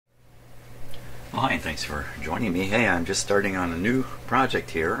Well, hi, and thanks for joining me. Hey, I'm just starting on a new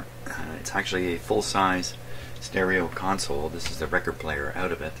project here. It's actually a full-size stereo console. This is the record player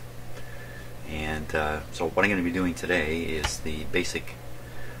out of it. And so what I'm going to be doing today is the basic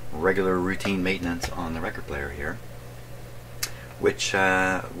regular routine maintenance on the record player here, which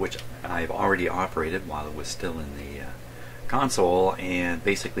I've already operated while it was still in the console, and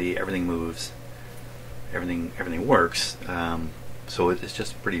basically everything moves, everything works. So it's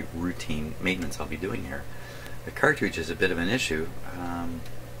just pretty routine maintenance I'll be doing here. The cartridge is a bit of an issue.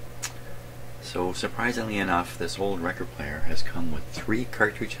 So surprisingly enough, this old record player has come with 3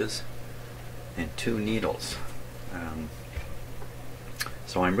 cartridges and 2 needles.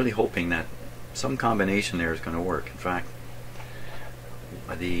 So I'm really hoping that some combination there is going to work. In fact,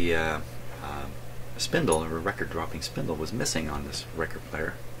 the spindle, or record dropping spindle, was missing on this record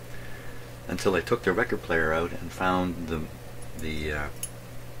player until I took the record player out and found the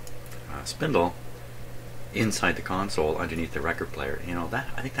spindle inside the console underneath the record player. You know, that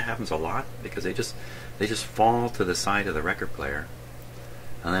I think that happens a lot because they just fall to the side of the record player,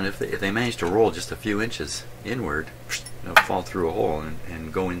 and then if they manage to roll just a few inches inward, they'll fall through a hole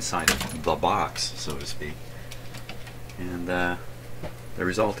and go inside of the box, so to speak. And the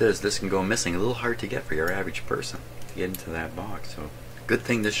result is this can go missing. A little hard to get for your average person to get into that box. So good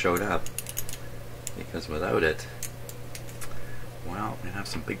thing this showed up, because without it, well, we'd have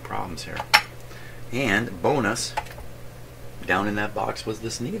some big problems here. And bonus, down in that box was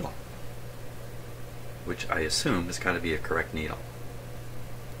this needle, which I assume has got to be a correct needle.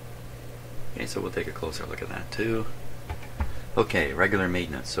 Okay, so we'll take a closer look at that too. Okay, regular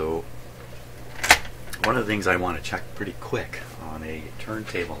maintenance. So one of the things I want to check pretty quick on a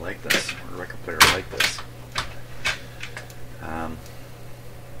turntable like this, or a record player like this,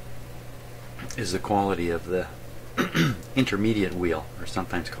 is the quality of the intermediate wheel, or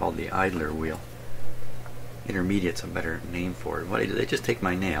sometimes called the idler wheel. Intermediate's a better name for it. What I do, they just take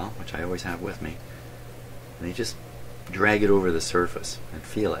my nail, which I always have with me, and they just drag it over the surface and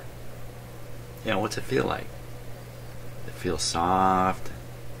feel it. You know, what's it feel like? It feels soft,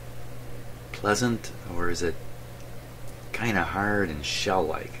 pleasant, or is it kind of hard and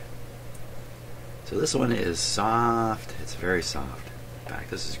shell-like? So this one is soft. It's very soft. In fact,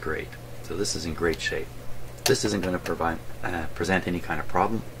 this is great. So this is in great shape. This isn't going to present any kind of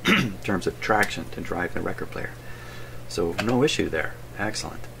problem in terms of traction to drive the record player. So no issue there.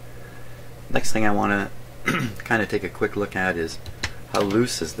 Excellent. Next thing I want to kind of take a quick look at is how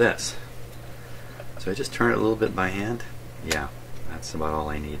loose is this. So I just turn it a little bit by hand. Yeah, that's about all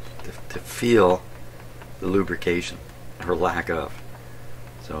I need to feel the lubrication, or lack of.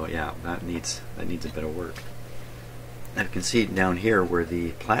 So yeah, that needs a bit of work. And you can see down here where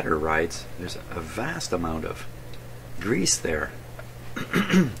the platter rides, there's a vast amount of grease there.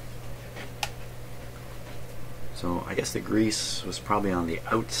 So I guess the grease was probably on the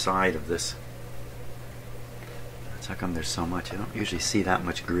outside of this. That's how come there's so much. I don't usually see that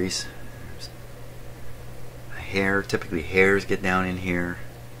much grease. There's a hair, typically hairs get down in here.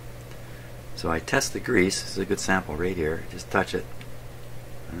 So I test the grease. This is a good sample right here. Just touch it.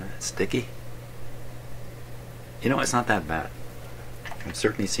 It's sticky. You know, it's not that bad. I've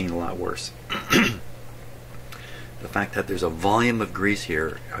certainly seen a lot worse. The fact that there's a volume of grease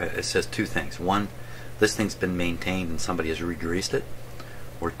here, it says 2 things. 1, this thing's been maintained and somebody has re-greased it.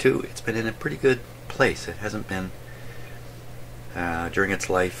 Or 2, it's been in a pretty good place. It hasn't been, during its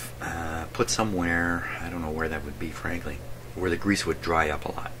life, put somewhere, I don't know where that would be, frankly, where the grease would dry up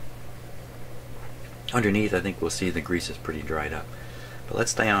a lot. Underneath, I think we'll see the grease is pretty dried up. But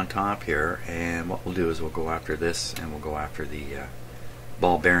let's stay on top here, and what we'll do is we'll go after this, and we'll go after the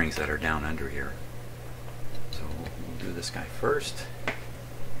ball bearings that are down under here. So we'll do this guy first.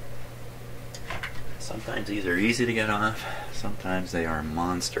 Sometimes these are easy to get off, sometimes they are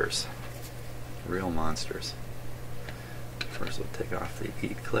monsters, real monsters. First we'll take off the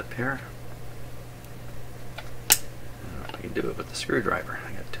heat clip here. I don't know if I can do it with the screwdriver.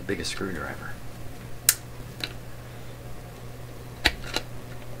 I got too big a screwdriver.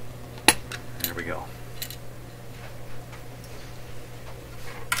 There we go.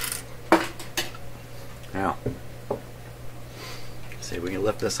 Now, see if we can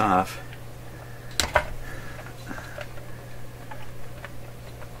lift this off.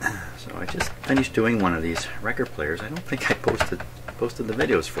 So I just finished doing one of these record players. I don't think I posted the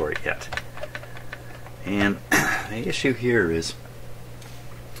videos for it yet. And the issue here is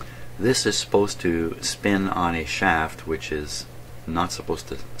this is supposed to spin on a shaft which is not supposed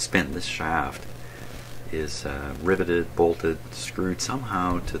to spin. This shaft is riveted, bolted, screwed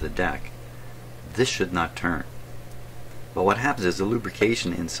somehow to the deck. This should not turn. But what happens is the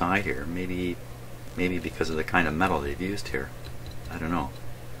lubrication inside here, maybe maybe because of the kind of metal they've used here. I don't know.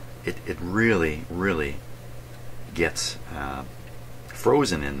 It really, really gets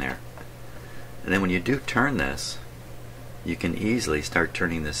frozen in there. And then when you do turn this, you can easily start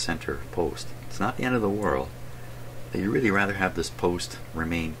turning this center post. It's not the end of the world, but you really rather have this post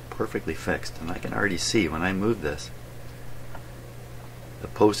remain perfectly fixed. And I can already see when I move this, the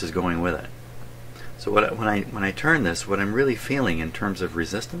post is going with it. So when I turn this, what I'm really feeling in terms of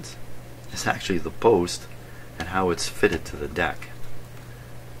resistance is actually the post and how it's fitted to the deck.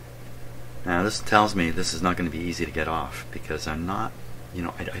 Now this tells me this is not going to be easy to get off, because I'm not, you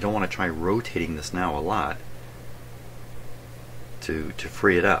know, I don't want to try rotating this now a lot to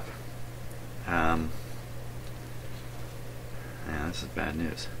free it up. Yeah, this is bad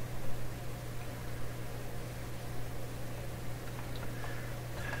news.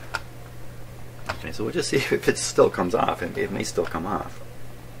 Okay, so we'll just see if it still comes off. It may still come off,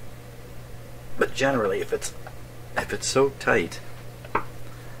 but generally, if it's so tight, you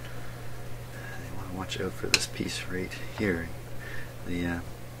want to watch out for this piece right here,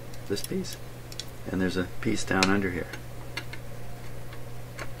 this piece, and there's a piece down under here.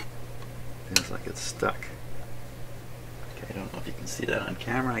 Feels like it's stuck. Okay, I don't know if you can see that on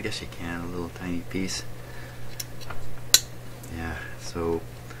camera. I guess you can. A little tiny piece. Yeah. So.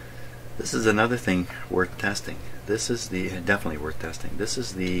 This is another thing worth testing. This is definitely worth testing. This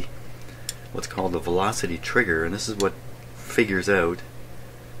is what's called the velocity trigger, and this is what figures out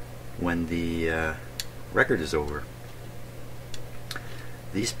when the record is over.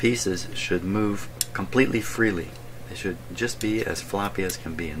 These pieces should move completely freely. They should just be as floppy as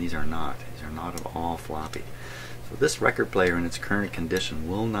can be, and these are not. These are not at all floppy. So this record player in its current condition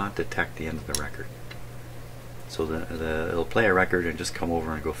will not detect the end of the record. So it'll play a record and just come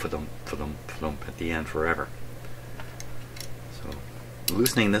over and go fa-dum, fa-dum, fa-dum at the end forever. So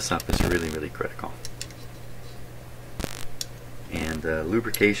loosening this up is really, really critical. And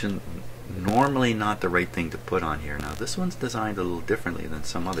lubrication, normally not the right thing to put on here. Now this one's designed a little differently than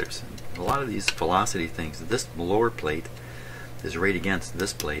some others. And a lot of these velocity things, this lower plate is right against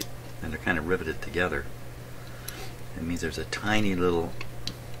this plate, and they're kind of riveted together. It means there's a tiny little,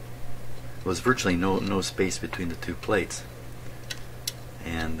 there's virtually no space between the two plates.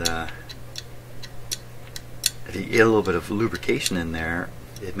 And if you get a little bit of lubrication in there,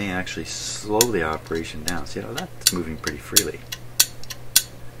 it may actually slow the operation down. See how that's moving pretty freely.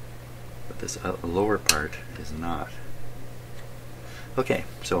 But this lower part is not. Okay,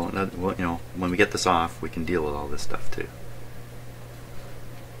 so you know, when we get this off, we can deal with all this stuff too.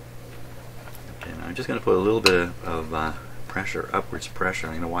 Okay, now I'm just going to put a little bit of pressure, upwards pressure.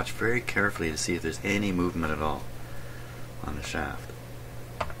 I'm going to watch very carefully to see if there's any movement at all on the shaft.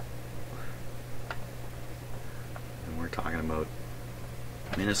 And we're talking about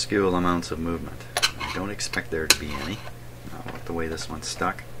minuscule amounts of movement. I don't expect there to be any, not with the way this one's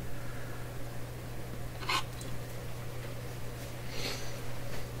stuck.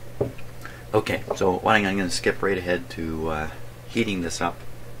 Okay, so I'm going to skip right ahead to heating this up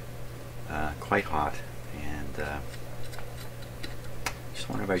quite hot, and just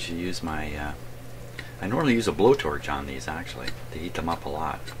wonder if I should use my I normally use a blowtorch on these actually to heat them up a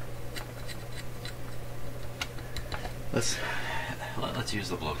lot. Let's use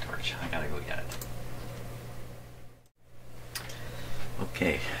the blowtorch. I gotta go get it.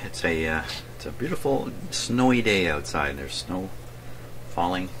 Okay, it's a beautiful snowy day outside. There's snow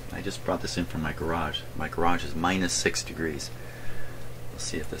falling. I just brought this in from my garage. My garage is -6 degrees. Let's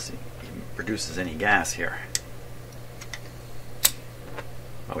see if this even produces any gas here.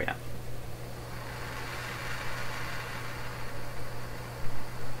 Oh yeah.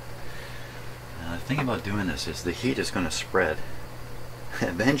 The thing about doing this is the heat is going to spread.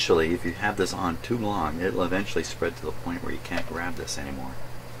 Eventually, if you have this on too long, it'll eventually spread to the point where you can't grab this anymore.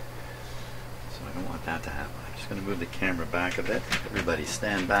 So I don't want that to happen. I'm just going to move the camera back a bit. Everybody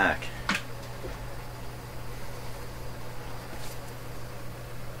stand back.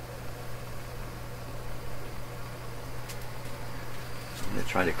 I'm going to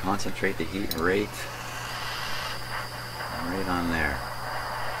try to concentrate the heat right on there.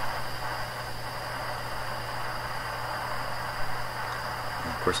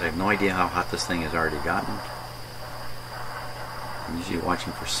 Of course, I have no idea how hot this thing has already gotten. I'm usually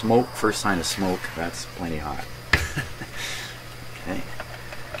watching for smoke. First sign of smoke, that's plenty hot. Okay,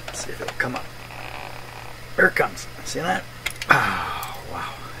 let's see if it'll come up. There it comes. See that? Oh,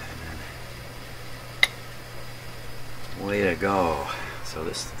 wow. And then, way to go. So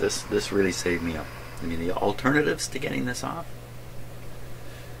this really saved me up. I mean, the alternatives to getting this off,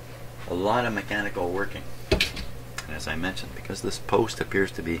 a lot of mechanical working. And as I mentioned, because this post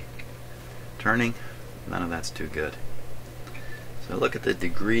appears to be turning, none of that's too good. So look at the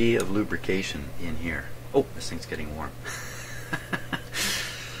degree of lubrication in here. Oh, this thing's getting warm.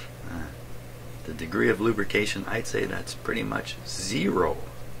 The degree of lubrication, I'd say that's pretty much zero.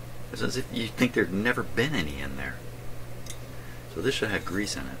 It's as if you think there'd never been any in there. So this should have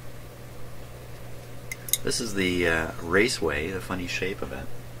grease in it. This is the raceway, the funny shape of it,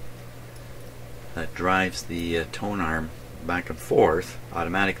 that drives the tone arm back and forth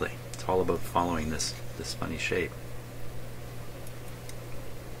automatically. It's all about following this funny shape.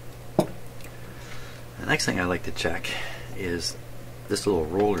 The next thing I like to check is this little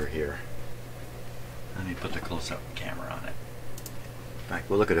roller here. Let me put the close-up camera on it. In fact,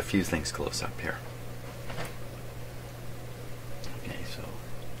 we'll look at a few things close up here. Okay, so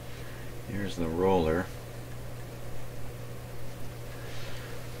here's the roller.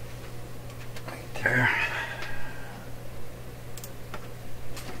 Right there.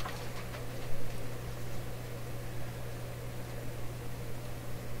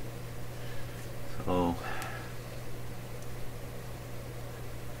 So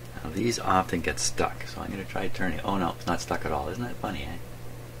now these often get stuck, so I'm going to try turning. Oh no, it's not stuck at all. Isn't that funny, eh?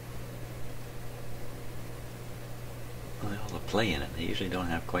 Well, they all have play in it. They usually don't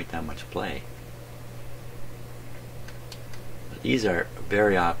have quite that much play. But these are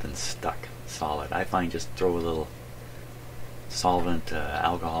very often stuck solid. I find just throw a little solvent,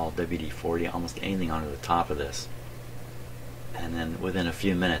 alcohol, WD-40, almost anything onto the top of this, and then within a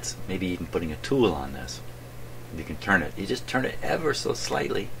few minutes, maybe even putting a tool on this, you can turn it. You just turn it ever so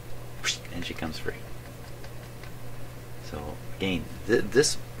slightly, and she comes free. So again,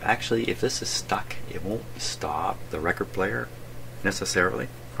 this actually, if this is stuck, it won't stop the record player necessarily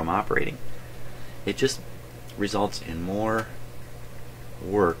from operating. It just results in more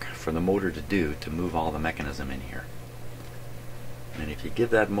work for the motor to do to move all the mechanism in here. And if you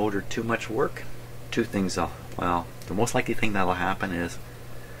give that motor too much work, two things will, well, the most likely thing that'll happen is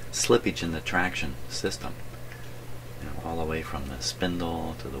slippage in the traction system. You know, all the way from the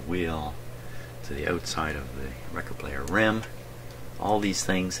spindle to the wheel to the outside of the record player rim. All these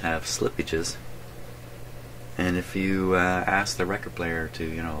things have slippages, and if you ask the record player to,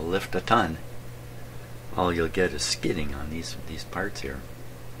 you know, lift a ton, all you'll get is skidding on these parts here.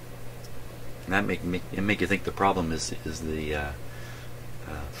 And that make you think the problem is the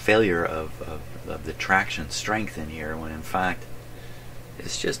failure of the traction strength in here, when in fact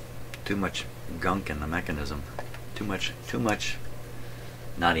it's just too much gunk in the mechanism. Too much,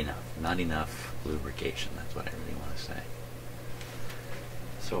 not enough lubrication. That's what I really want to say.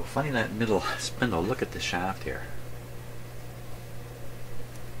 So funny, that middle spindle, look at the shaft here.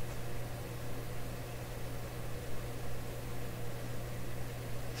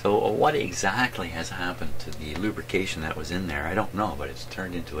 So what exactly has happened to the lubrication that was in there? I don't know, but it's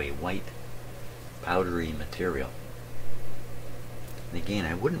turned into a white powdery material. And again,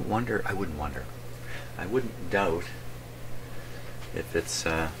 I wouldn't doubt if it's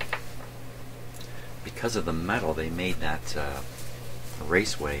because of the metal they made that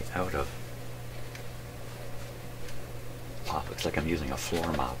raceway out of. Oh, looks like I'm using a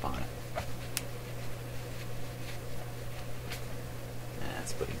floor mop on it.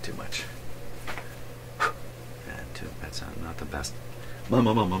 That's putting too much. That's not the best.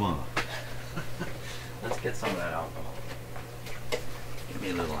 Let's get some of that alcohol. Give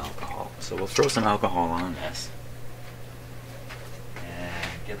me a little alcohol. So we'll throw some alcohol on this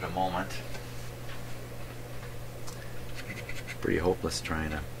and give it a moment. It's pretty hopeless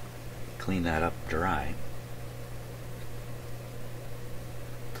trying to clean that up dry.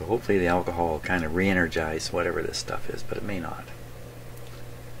 So hopefully the alcohol will kind of re-energize whatever this stuff is, but it may not.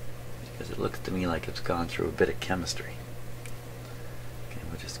 Because it looks to me like it's gone through a bit of chemistry. Okay,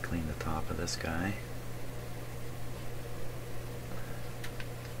 we'll just clean the top of this guy.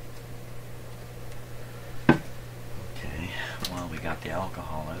 Okay, well, we got the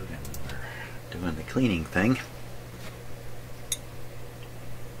alcohol out and we're doing the cleaning thing.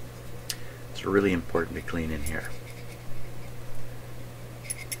 It's really important to clean in here.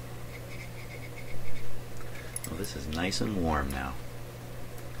 Well, this is nice and warm now.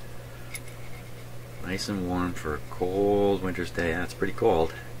 Nice and warm for a cold winter's day. That's pretty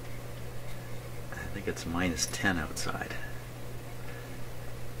cold. I think it's -10 outside.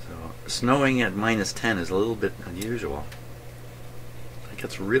 So snowing at -10 is a little bit unusual. It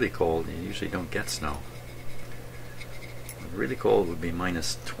gets really cold. You usually don't get snow. Really cold would be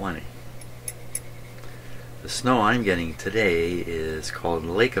 -20. The snow I'm getting today is called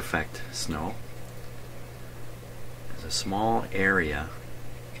lake effect snow. There's a small area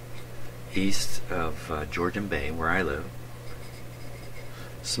east of Georgian Bay, where I live,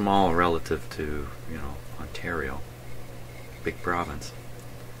 small relative to, you know, Ontario, big province.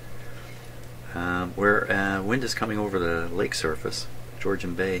 Where wind is coming over the lake surface,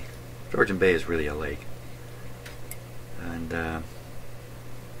 Georgian Bay. Georgian Bay is really a lake, and the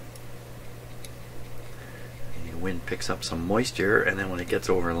wind picks up some moisture, and then when it gets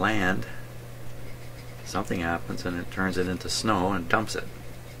over land, something happens and it turns it into snow and dumps it.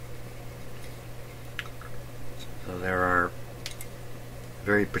 So there are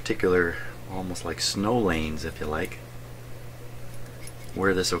very particular, almost like snow lanes, if you like,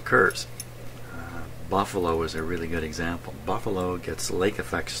 where this occurs. Buffalo is a really good example. Buffalo gets lake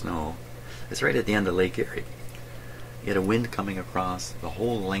effect snow. It's right at the end of Lake Erie. You get a wind coming across the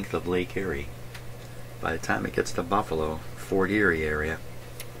whole length of Lake Erie. By the time it gets to Buffalo, Fort Erie area,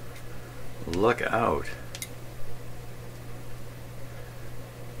 look out.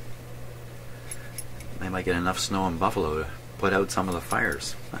 They might get enough snow in Buffalo to put out some of the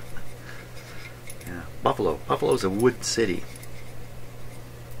fires. Yeah, Buffalo's a wood city.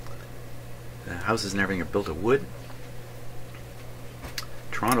 The houses and everything are built of wood.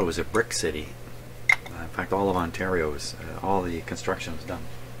 Toronto is a brick city. In fact, all of Ontario is, all the construction is done.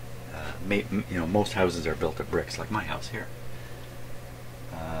 You know, most houses are built of bricks, like my house here.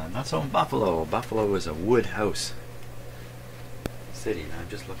 Not so in Buffalo. Buffalo is a wood house city. And I'm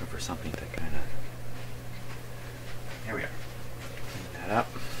just looking for something to kind of. Here we are. Clean that up.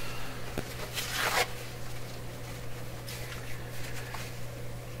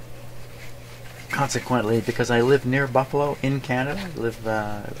 Consequently, because I live near Buffalo in Canada,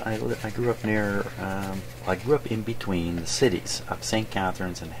 I grew up near. I grew up in between the cities of St.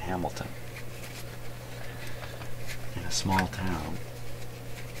 Catharines and Hamilton, in a small town,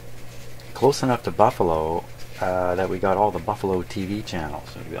 close enough to Buffalo that we got all the Buffalo TV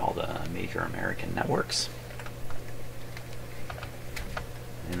channels, so we got all the major American networks.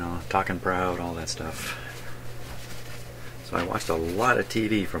 You know, Talkin' Proud, all that stuff. So I watched a lot of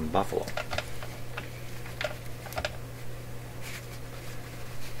TV from Buffalo.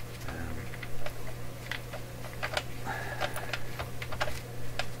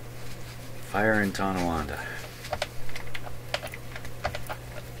 Fire in Tonawanda.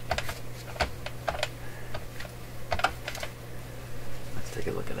 Let's take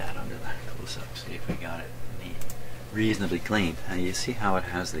a look at that under the close-up, see if we got it neat, reasonably clean. You see how it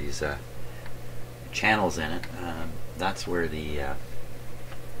has these channels in it. That's where the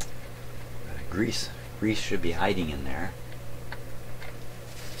grease should be hiding in there.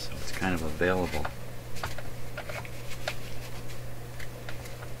 So it's kind of available.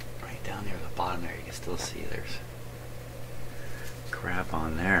 Down there at the bottom there, you can still see there's crap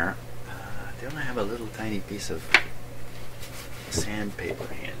on there. Don't I have a little tiny piece of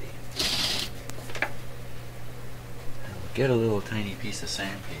sandpaper handy? I'll get a little tiny piece of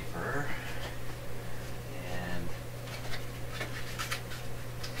sandpaper and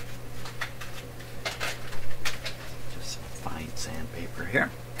just some fine sandpaper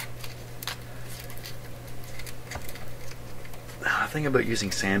here. The thing about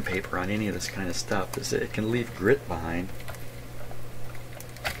using sandpaper on any of this kind of stuff is that it can leave grit behind,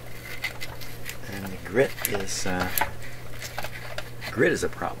 and the grit is a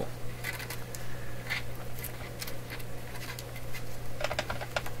problem.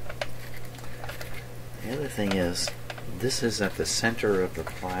 The other thing is, this is at the center of the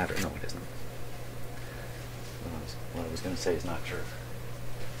platter. No, it isn't. What I was going to say is not true.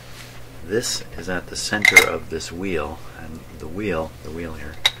 This is at the center of this wheel, and the wheel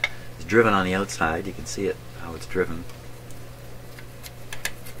here, is driven on the outside. You can see it, how it's driven.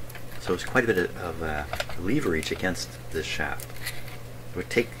 So it's quite a bit of leverage against this shaft. It would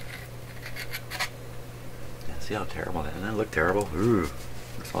take. Yeah, see how terrible that? Doesn't that look terrible? Ooh,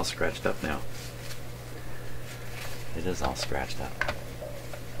 it's all scratched up now. It is all scratched up.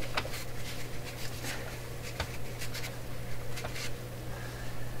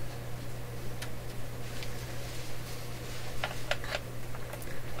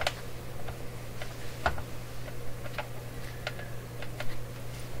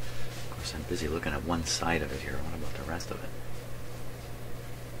 I'm busy looking at one side of it here. What about the rest of it?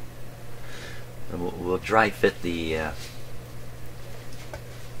 So we'll dry fit the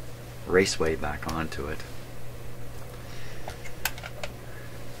raceway back onto it.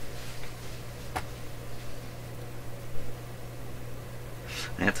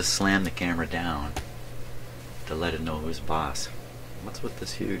 I have to slam the camera down to let it know who's boss. What's with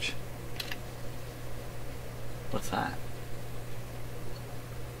this huge? What's that?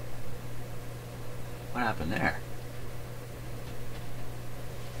 What happened there?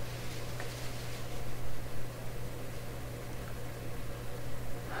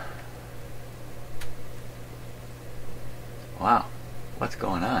 Wow, what's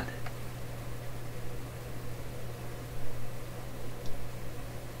going on?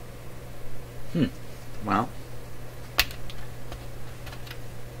 Well,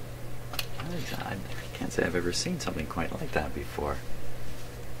 I can't say I've ever seen something quite like that before.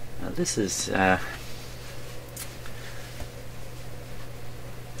 Now this is look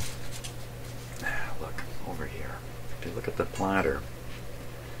over here. If you look at the plotter,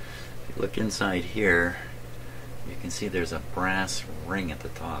 if you look inside here, you can see there's a brass ring at the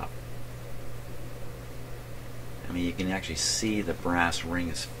top. I mean, you can actually see the brass ring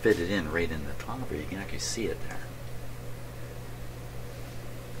is fitted in right in the top, or you can actually see it there.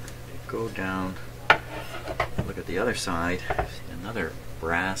 If you go down, look at the other side, see another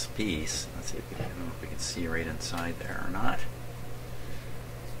brass piece. Let's see if we can, I don't know if we can see right inside there or not.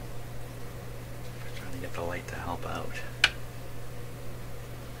 I'm trying to get the light to help out.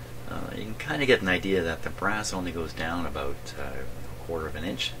 You can kind of get an idea that the brass only goes down about a quarter of an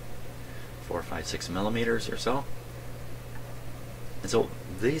inch, 4, 5, 6 millimeters or so. And so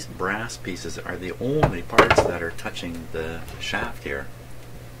these brass pieces are the only parts that are touching the shaft here.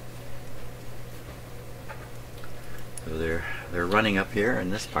 So they're running up here in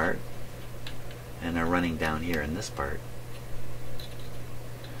this part, and they're running down here in this part.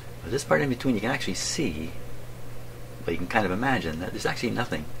 But this part in between you can actually see, but you can kind of imagine that there's actually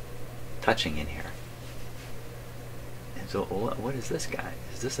nothing touching in here. And so what is this guy?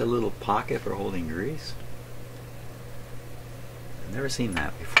 Is this a little pocket for holding grease? I've never seen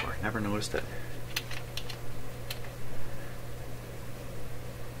that before. Never noticed it.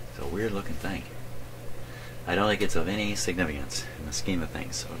 It's a weird looking thing. I don't think it's of any significance in the scheme of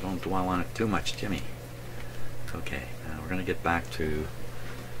things, so don't dwell on it too much, Jimmy. Okay, now we're going to get back to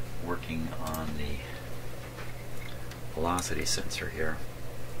working on the velocity sensor here.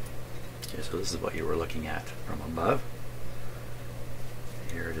 Okay, so this is what you were looking at from above.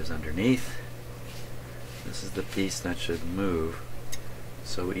 Here it is underneath. This is the piece that should move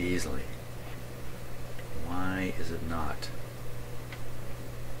so easily. Why is it not?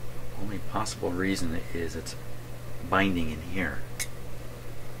 Only possible reason is it's binding in here.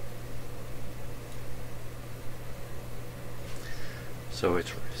 So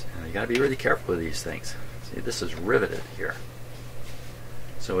it's, you got to be really careful with these things. See, this is riveted here.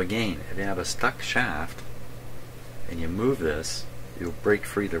 So again, if you have a stuck shaft and you move this, you'll break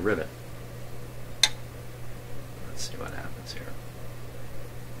free the rivet. Let's see what happens here.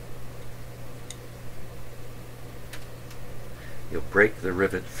 You'll break the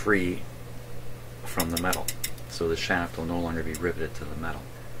rivet free from the metal, so the shaft will no longer be riveted to the metal.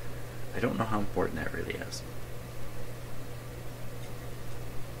 I don't know how important that really is.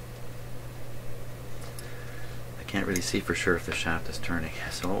 I can't really see for sure if the shaft is turning.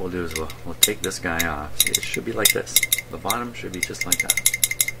 So what we'll do is we'll take this guy off. See, it should be like this. The bottom should be just like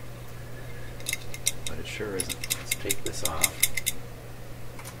that. But it sure isn't. Let's take this off.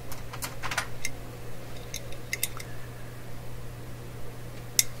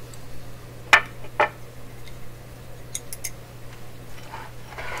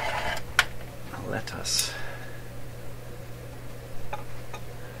 Let us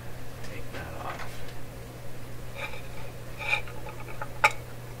take that off.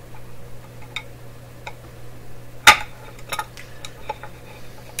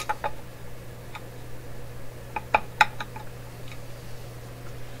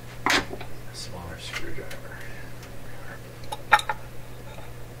 A smaller screwdriver.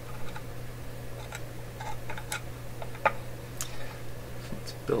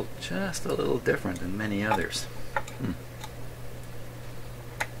 It's built just a little different than many others.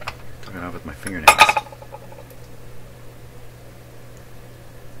 Took it off with my fingernails.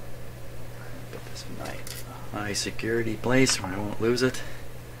 Put this in my high security place where I won't lose it.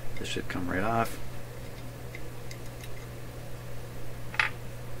 This should come right off.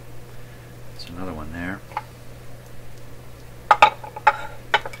 There's another one there.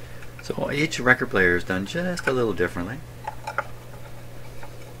 So each record player is done just a little differently.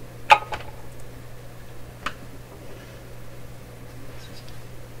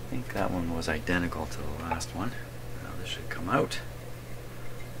 I think that one was identical to the last one. Now this should come out.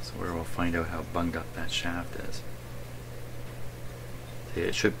 So where we'll find out how bunged up that shaft is. See,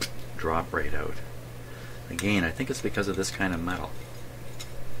 it should drop right out. Again, I think it's because of this kind of metal.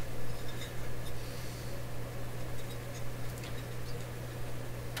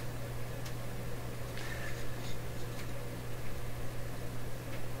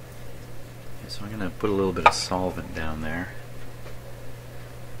 Okay, so I'm going to put a little bit of solvent down there.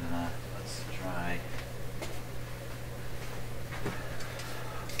 Let's try.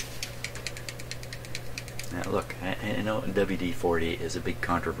 Now look, I know WD-40 is a big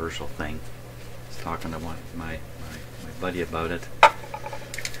controversial thing. I was talking to my buddy about it.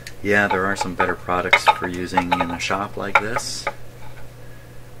 Yeah, there are some better products for using in a shop like this.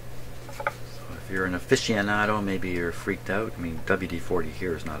 So if you're an aficionado, maybe you're freaked out. I mean, WD-40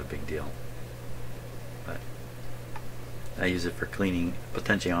 here is not a big deal. But I use it for cleaning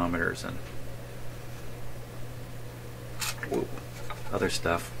potentiometers and other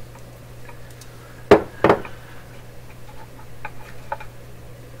stuff.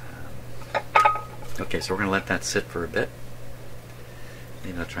 Okay, so we're going to let that sit for a bit.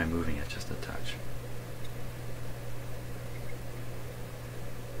 Maybe I'll try moving it just a touch.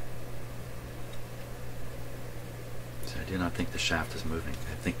 So I do not think the shaft is moving.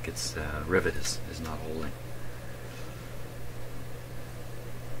 I think its rivet is not holding.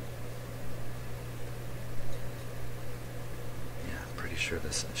 Yeah, I'm pretty sure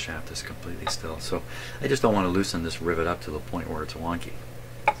this shaft is completely still. So I just don't want to loosen this rivet up to the point where it's wonky.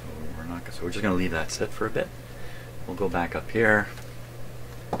 So we're just going to leave that sit for a bit. We'll go back up here.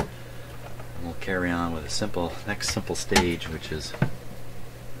 And we'll carry on with a next simple stage, which is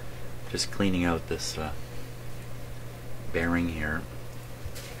just cleaning out this bearing here.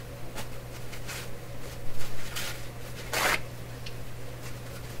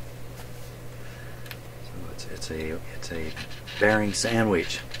 So it's a bearing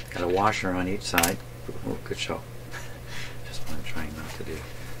sandwich. Got a washer on each side. Oh, good show. Just what I'm trying not to do.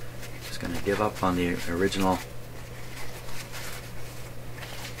 Going to give up on the original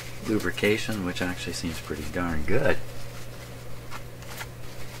lubrication, which actually seems pretty darn good.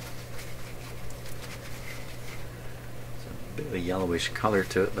 It's a bit of a yellowish color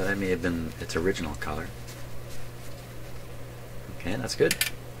to it, but that may have been its original color. Okay, that's good.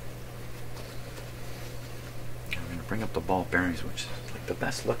 I'm going to bring up the ball bearings, which is like the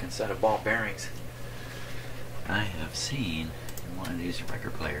best looking set of ball bearings I have seen in one of these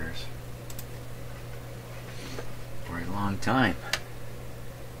record players for a long time.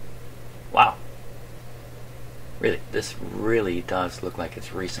 Wow. Really, this really does look like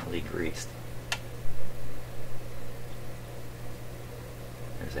it's recently greased.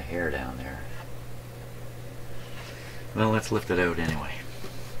 There's a hair down there. Well, let's lift it out anyway.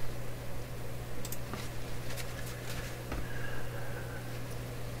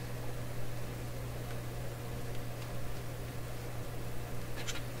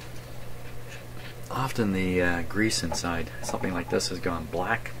 Often the grease inside something like this has gone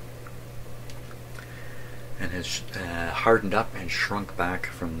black and has hardened up and shrunk back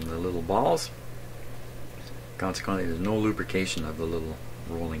from the little balls. Consequently, there's no lubrication of the little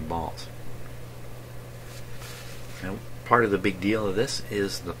rolling balls. Now, part of the big deal of this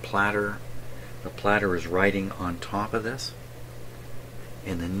is the platter. The platter is riding on top of this,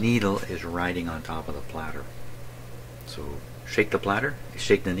 and the needle is riding on top of the platter. So shake the platter,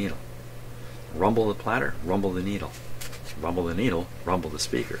 shake the needle. Rumble the platter, rumble the needle. Rumble the needle, rumble the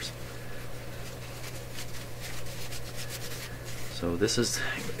speakers. So this is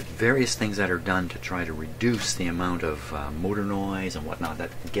various things that are done to try to reduce the amount of motor noise and whatnot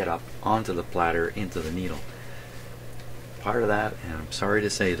that get up onto the platter, into the needle. Part of that, and I'm sorry to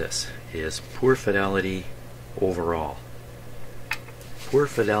say this, is poor fidelity overall. Poor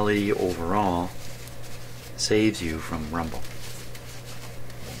fidelity overall saves you from rumble.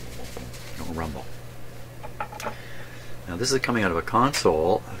 No rumble. Now this is coming out of a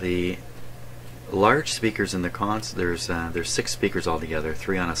console. The large speakers in the console, there's 6 speakers altogether,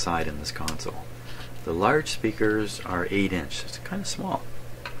 3 on a side in this console. The large speakers are 8-inch. It's kind of small.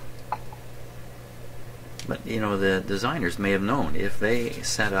 But you know, the designers may have known if they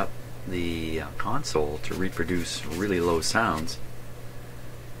set up the console to reproduce really low sounds,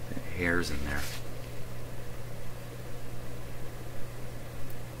 hairs in there.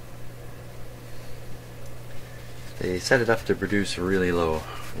 They set it up to produce really low,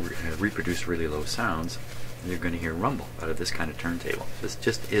 reproduce really low sounds. You're going to hear rumble out of this kind of turntable. This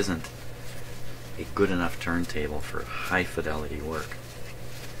just isn't a good enough turntable for high fidelity work.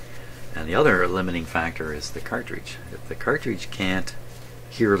 And the other limiting factor is the cartridge. If the cartridge can't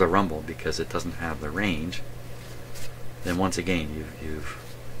hear the rumble because it doesn't have the range, then once again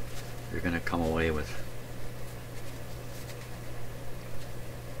you're going to come away with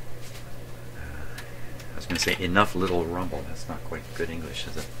I was going to say enough little rumble. That's not quite good English,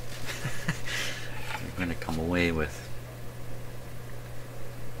 is it? You're going to come away with.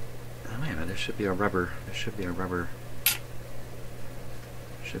 Oh, wait a minute. There should be a rubber. There should be a rubber.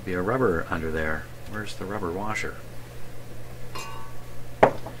 Should be a rubber under there. Where's the rubber washer?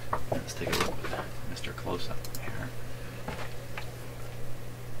 Let's take a look at Mr. Close-Up here.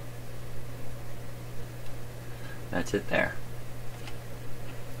 That's it there.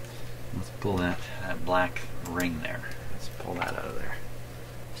 Let's pull that black ring there. Let's pull that out of there.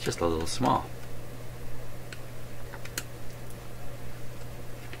 It's just a little small.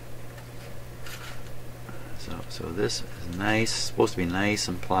 So this is nice, supposed to be nice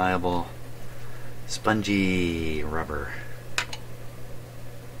and pliable, spongy rubber.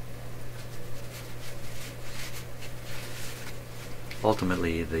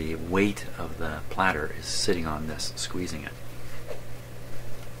 Ultimately, the weight of the platter is sitting on this, squeezing it.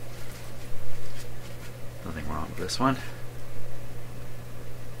 Nothing wrong with this one.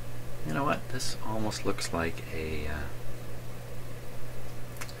 You know what? This almost looks like a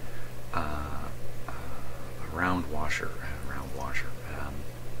round washer.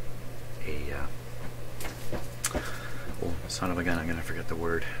 Oh, son of a gun! I'm gonna forget the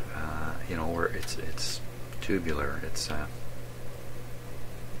word. You know, where it's tubular. It's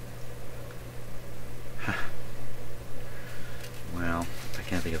well, I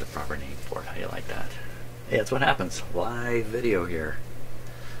can't think of the proper name for it. How do you like that? Hey, that's what happens. Live video here.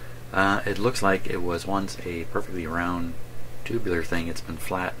 It looks like it was once a perfectly round tubular thing. It's been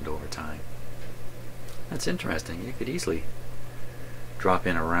flattened over time. That's interesting. You could easily drop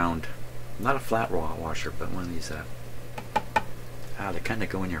in a round, not a flat washer, but one of these they kind of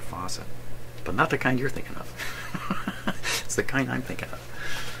go in your faucet, but not the kind you're thinking of. It's the kind I'm thinking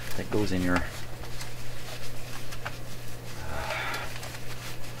of. That goes in your...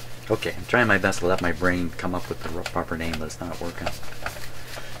 Okay, I'm trying my best to let my brain come up with the proper name, but it's not working.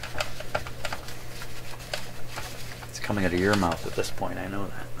 It's coming out of your mouth at this point, I know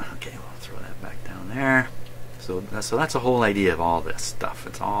that. Okay, we'll throw that back down there. So that's the whole idea of all this stuff.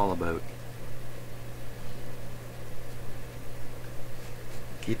 It's all about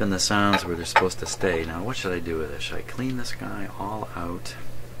keeping the sounds where they're supposed to stay. Now, what should I do with this? Should I clean this guy all out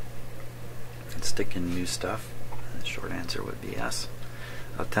and stick in new stuff? And the short answer would be yes.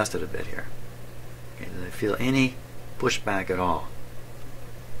 I'll test it a bit here. Okay, does it feel any pushback at all?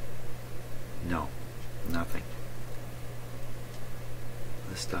 No, nothing.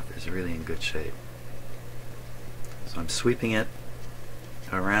 This stuff is really in good shape. So I'm sweeping it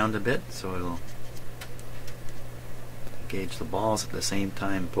around a bit so it'll gauge the balls at the same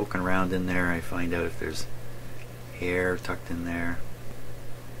time. Poking around in there, I find out if there's air tucked in there.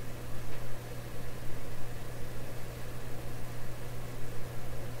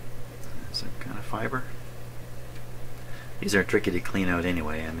 Some kind of fiber. These are tricky to clean out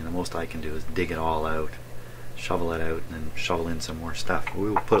anyway. I mean, the most I can do is dig it all out, shovel it out, and then shovel in some more stuff. We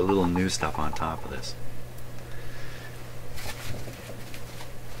will put a little new stuff on top of this.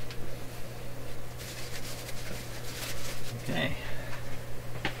 Okay.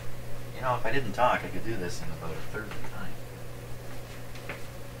 You know, if I didn't talk, I could do this in about a third of the time.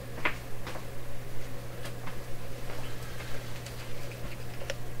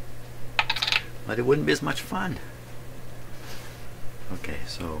 But it wouldn't be as much fun. Okay,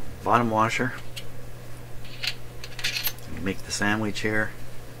 so bottom washer. Make the sandwich here.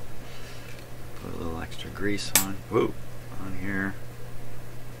 Put a little extra grease on. Whoa, on here.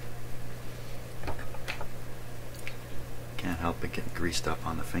 Can't help but get greased up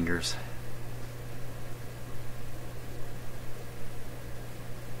on the fingers.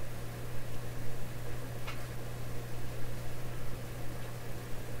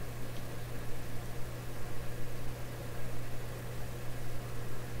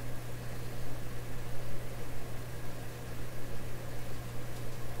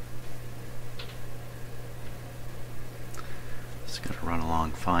 It's going to run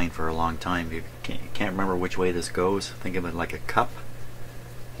along fine for a long time. You can't remember which way this goes. Think of it like a cup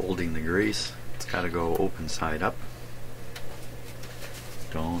holding the grease. It's got to go open side up.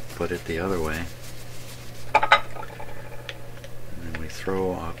 Don't put it the other way. And then we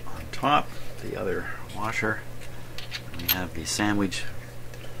throw up on top the other washer. And we have the sandwich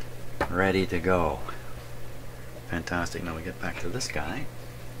ready to go. Fantastic. Now we get back to this guy.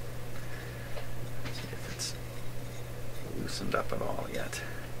 See if it's loosened up at all yet.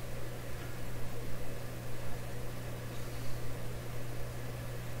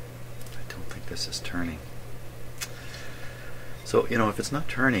 I don't think this is turning. So, you know, if it's not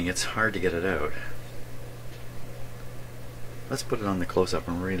turning, it's hard to get it out. Let's put it on the close-up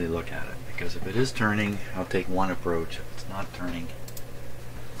and really look at it, because if it is turning, I'll take one approach. If it's not turning,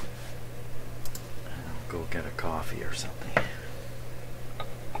 I'll go get a coffee or something.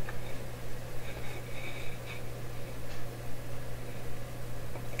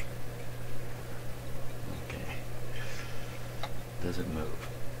 Okay. Does it move?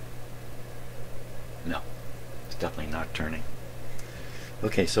 No. It's definitely not turning.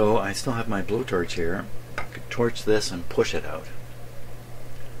 Okay, so I still have my blowtorch here, I could torch this and push it out,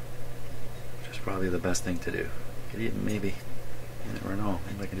 which is probably the best thing to do. Could even maybe, you never know,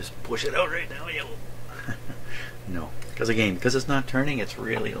 maybe I can just push it out right now. No, because again, because it's not turning, it's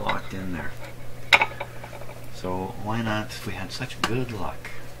really locked in there. So why not, if we had such good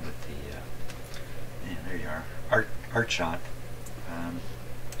luck with the, man, there you are, art shot.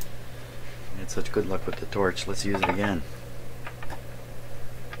 We had such good luck with the torch, let's use it again.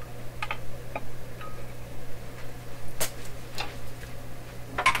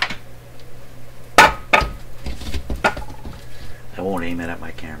 I won't aim it at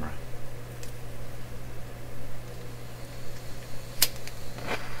my camera.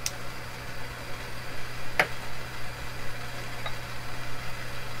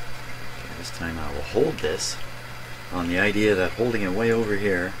 This time I will hold this on the idea that holding it way over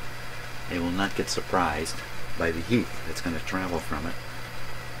here, it will not get surprised by the heat that's going to travel from it.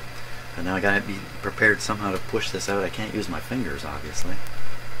 And now I got to be prepared somehow to push this out. I can't use my fingers, obviously.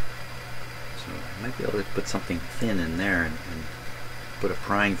 So I might be able to put something thin in there and put a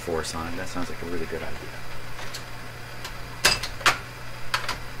prying force on it. That sounds like a really good idea.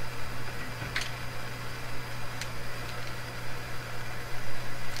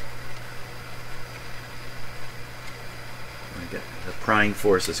 Get the prying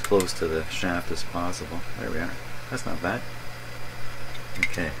force as close to the shaft as possible. There we are. That's not bad.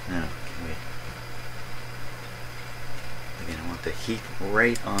 Okay, now, wait. Again, I want the heat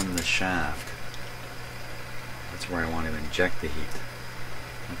right on the shaft. That's where I want to inject the heat.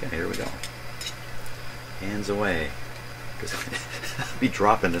 Okay, here we go. Hands away. Because I'll be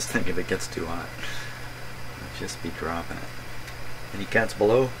dropping this thing if it gets too hot. I'll just be dropping it. Any cats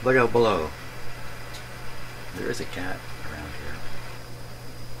below? Look out below. There is a cat around here.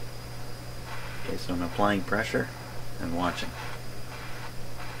 Okay, so I'm applying pressure and watching.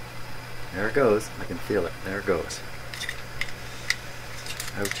 There it goes. I can feel it. There it goes.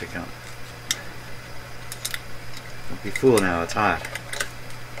 Out you come. Don't be fooled now, it's hot,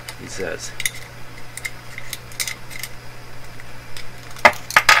 he says.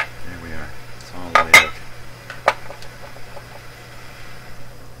 There we are. It's all the way out.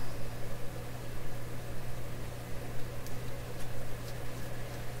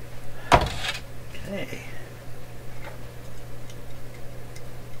 Okay.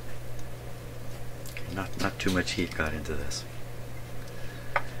 Not too much heat got into this.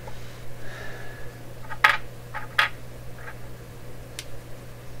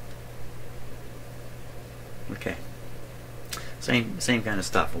 Okay. Same kind of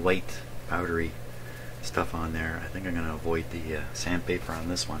stuff, white, powdery stuff on there. I think I'm going to avoid the sandpaper on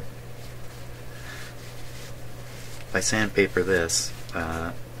this one. If I sandpaper this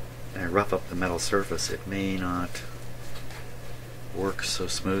and rough up the metal surface, it may not work so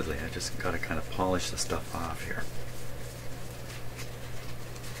smoothly. I just got to kind of polish the stuff off here.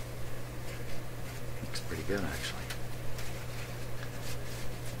 Looks pretty good, actually.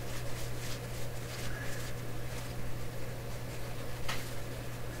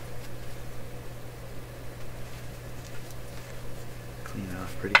 Clean it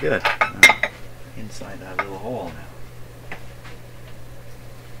off pretty good. Now, inside that little hole now.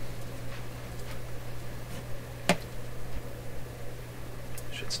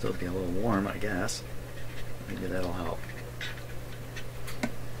 Should still be a little warm, I guess. Maybe that'll help.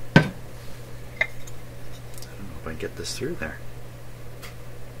 I don't know if I can get this through there.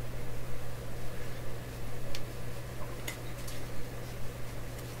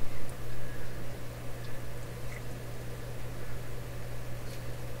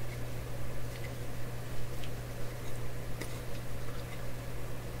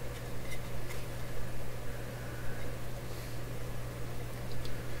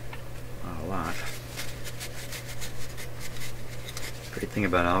 Great thing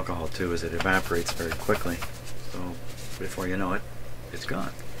about alcohol too is it evaporates very quickly, so before you know it, it's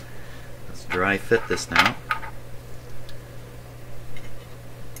gone. Let's dry fit this now.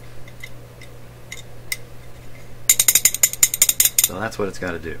 So that's what it's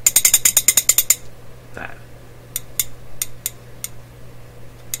got to do. That.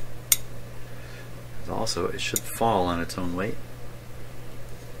 Also, it should fall on its own weight.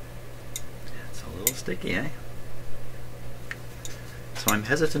 It's a little sticky, eh? So I'm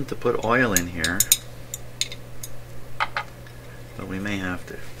hesitant to put oil in here, but we may have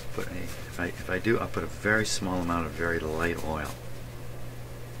to put a, if I do, I'll put a very small amount of very light oil.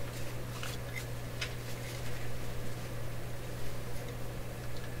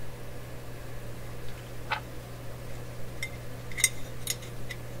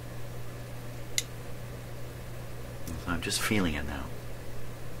 So I'm just feeling it now.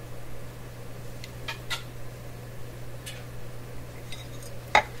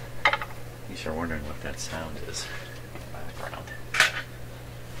 case you're wondering what that sound is in the background.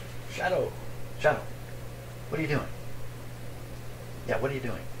 Shadow! Shadow! What are you doing? Yeah, what are you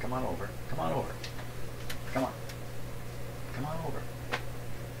doing? Come on over. Come on over. Come on. Come on over.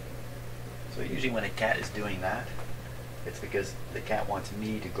 So usually when a cat is doing that, it's because the cat wants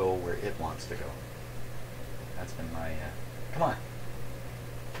me to go where it wants to go. That's been my, come on.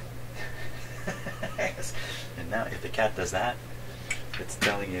 And now if the cat does that, it's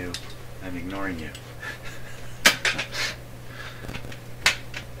telling you I'm ignoring you.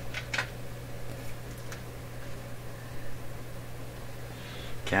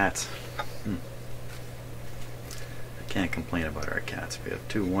 Cats. I can't complain about our cats. We have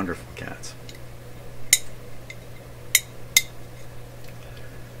two wonderful cats.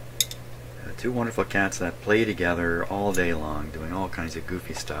 Two wonderful cats that play together all day long, doing all kinds of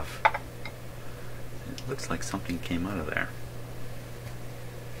goofy stuff. It looks like something came out of there.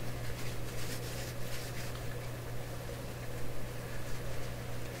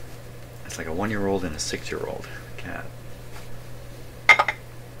 It's like a 1-year-old and a 6-year-old cat.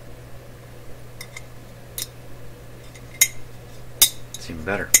 It's even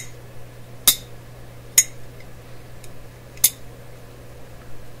better.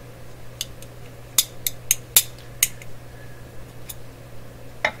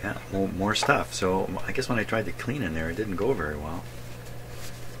 Yeah, more stuff. So I guess when I tried to clean in there, it didn't go very well.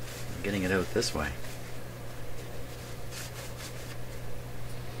 I'm getting it out this way.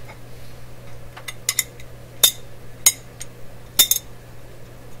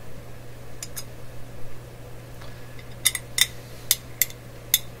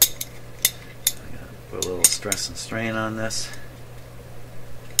 So I gotta put a little stress and strain on this.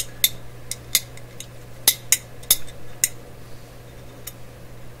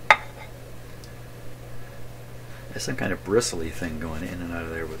 Some kind of bristly thing going in and out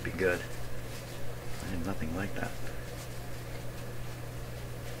of there would be good. I have nothing like that.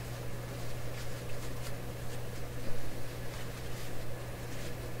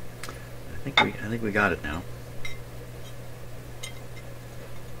 I think we got it now.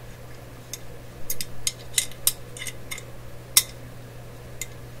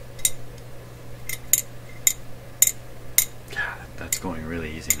 God, that's going really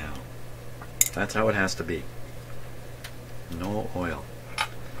easy now. That's how it has to be. No oil.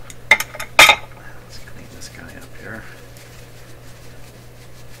 Let's clean this guy up here.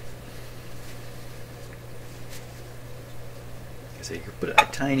 So you could put a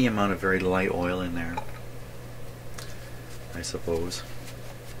tiny amount of very light oil in there, I suppose.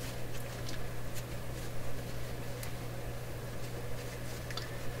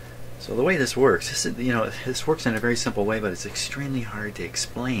 So the way this works, this works in a very simple way, but it's extremely hard to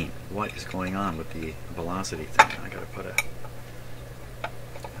explain what is going on with the velocity thing. I gotta put a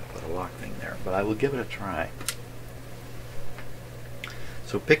lock thing there, but I will give it a try.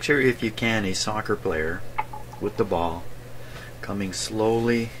 So picture, if you can, a soccer player with the ball coming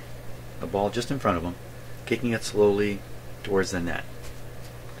slowly, the ball just in front of him, kicking it slowly towards the net.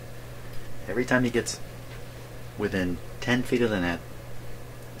 Every time he gets within 10 feet of the net,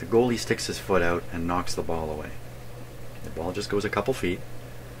 the goalie sticks his foot out and knocks the ball away. The ball just goes a couple feet.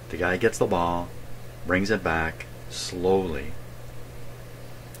 The guy gets the ball, brings it back slowly,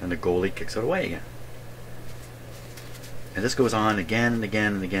 and the goalie kicks it away again. And this goes on again and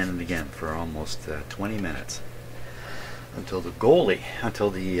again and again and again for almost 20 minutes until the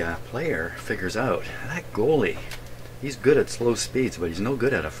player figures out that goalie, he's good at slow speeds, but he's no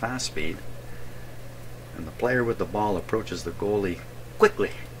good at a fast speed. And the player with the ball approaches the goalie quickly.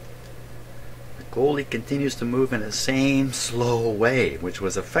 The goalie continues to move in the same slow way, which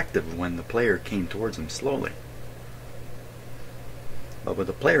was effective when the player came towards him slowly. But with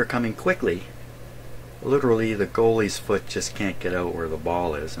the player coming quickly, literally the goalie's foot just can't get out where the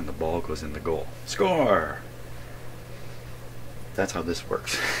ball is, and the ball goes in the goal. Score! That's how this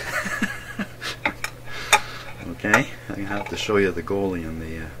works. Okay, I have to show you the goalie and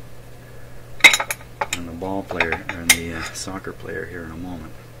the ball player, and the soccer player here in a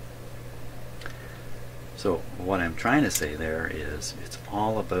moment. So what I'm trying to say there is it's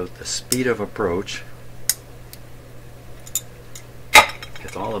all about the speed of approach.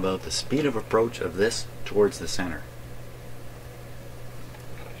 It's all about the speed of approach of this towards the center.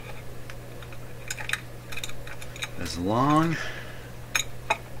 As long...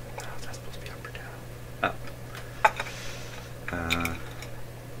 that's supposed to be up or down? Up.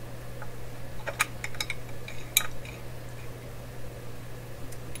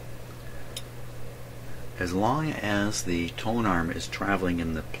 As long as the tone arm is traveling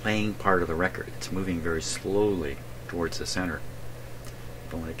in the playing part of the record, it's moving very slowly towards the center.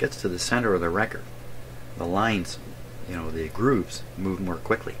 But when it gets to the center of the record, the lines, the grooves move more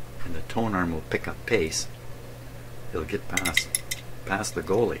quickly, and the tone arm will pick up pace. It'll get past the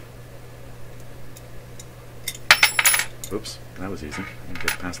goalie. Oops, that was easy. You can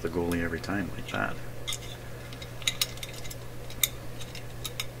get past the goalie every time like that.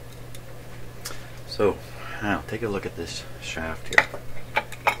 So, now take a look at this shaft here.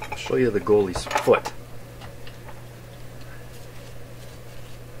 I'll show you the goalie's foot.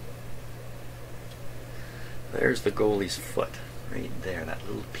 There's the goalie's foot, right there, that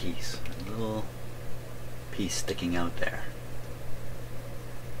little piece sticking out there.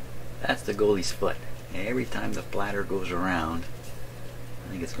 That's the goalie's foot. Every time the platter goes around,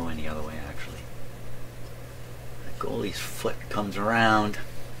 I think it's going the other way actually. The goalie's foot comes around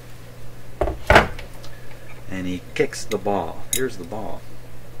and he kicks the ball. Here's the ball.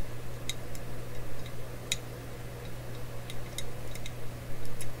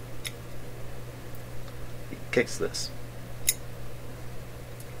 He kicks this.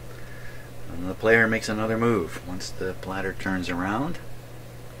 And the player makes another move. Once the platter turns around,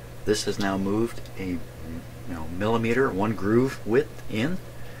 this has now moved a millimeter, one groove width in.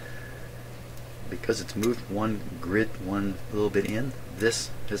 Because it's moved one little bit in, this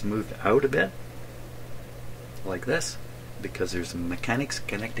has moved out a bit, like this, because there's mechanics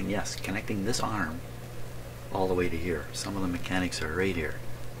connecting this arm all the way to here. Some of the mechanics are right here.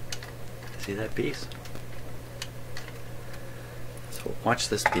 See that piece? So watch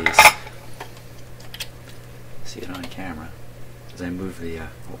this piece. See it on camera. As I move the,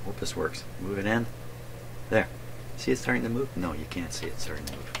 hope this works. Move it in. There. See it starting to move? No, you can't see it starting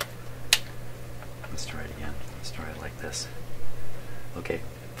to move. Let's try it again. Let's try it like this. Okay.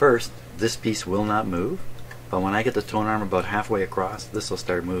 First, this piece will not move, but when I get the tone arm about halfway across, this will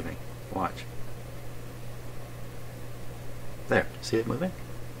start moving. Watch. There. See it moving?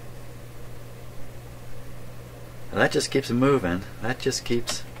 And that just keeps moving. That just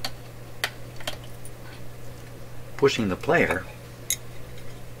keeps pushing the player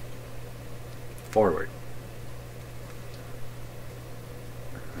forward.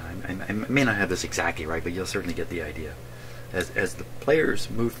 I may not have this exactly right, but you'll certainly get the idea. As the players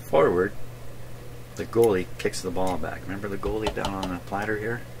move forward, the goalie kicks the ball back. Remember the goalie down on the platter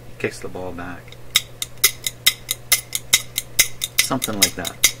here? He kicks the ball back. Something like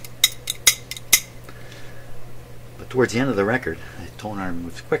that. But towards the end of the record, the tone arm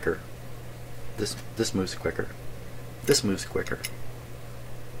moves quicker. This moves quicker. This moves quicker.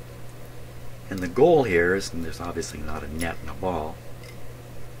 And the goal here is, and there's obviously not a net and a ball,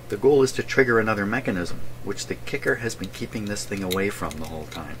 the goal is to trigger another mechanism, which the kicker has been keeping this thing away from the whole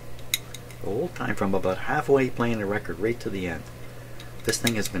time. The whole time, from about halfway playing the record right to the end. This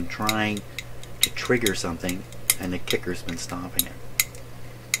thing has been trying to trigger something, and the kicker's been stopping it.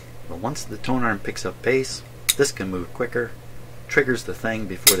 But once the tone arm picks up pace, this can move quicker, triggers the thing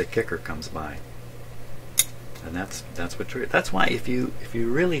before the kicker comes by. And that's what triggers. That's why if you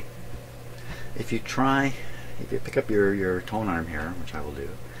pick up your tone arm here, which I will do,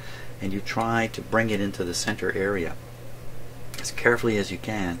 and you try to bring it into the center area as carefully as you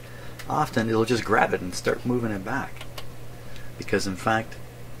can, often it'll just grab it and start moving it back. Because in fact,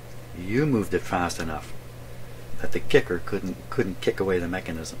 you moved it fast enough that the kicker couldn't kick away the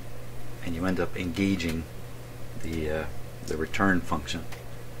mechanism, and you end up engaging the return function.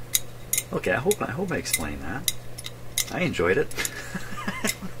 Okay, I hope I explained that. I enjoyed it.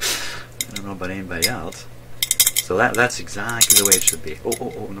 I don't know about anybody else. So that's exactly the way it should be.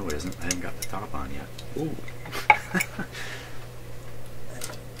 Oh, no it isn't. I haven't got the top on yet. Ooh.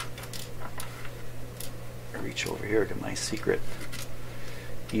 Reach over here to my secret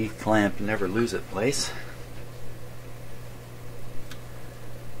E-clamp never lose it place.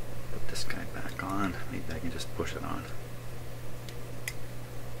 Put this guy back on. Maybe I can just push it on.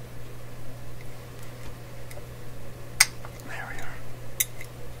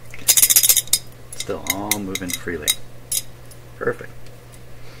 Still all moving freely. Perfect.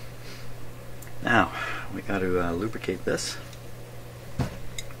 Now we got to lubricate this.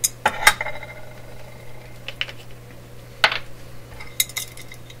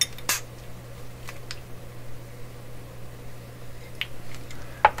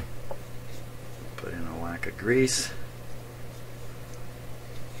 Put in a whack of grease.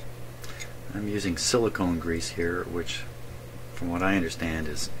 I'm using silicone grease here, which from what I understand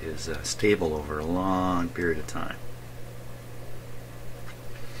is stable over a long period of time.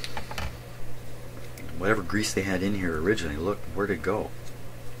 Whatever grease they had in here originally, look, where'd it go?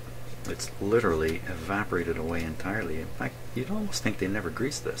 It's literally evaporated away entirely. In fact, you'd almost think they never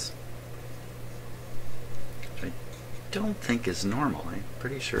greased this. don't think is normal. I'm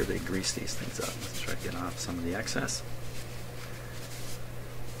pretty sure they grease these things up. Let's try to get off some of the excess.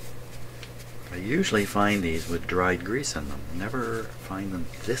 I usually find these with dried grease in them. Never find them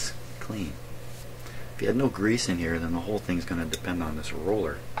this clean. If you had no grease in here, then the whole thing's going to depend on this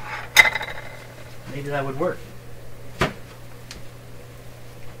roller. Maybe that would work. So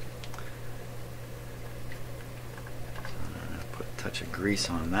I'm going to put a touch of grease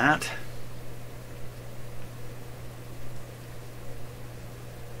on that.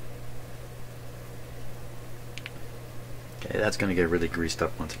 Okay, that's going to get really greased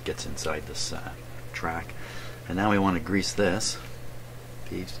up once it gets inside this track. And now we want to grease this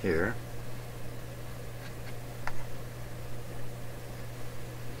piece here.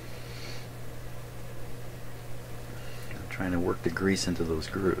 I'm trying to work the grease into those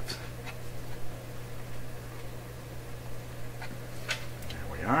grooves. There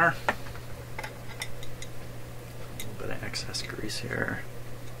we are. A little bit of excess grease here.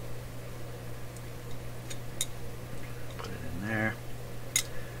 There.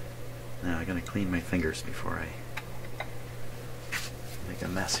 Now I'm going to clean my fingers before I make a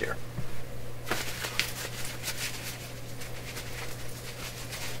mess here.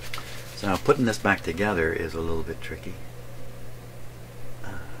 So now putting this back together is a little bit tricky.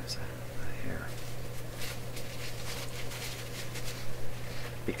 There's a hair.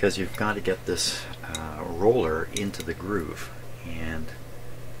 Because you've got to get this roller into the groove, and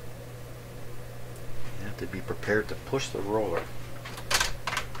you have to be prepared to push the roller.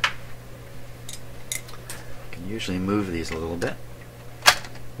 You can usually move these a little bit.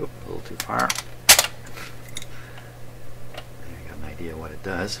 Oop, a little too far. I got an idea what it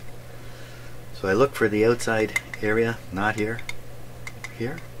does. So I look for the outside area, not here,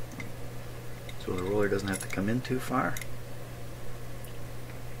 here. So the roller doesn't have to come in too far.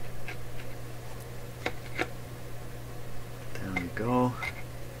 Down you go.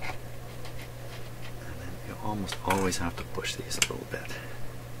 Almost always have to push these a little bit.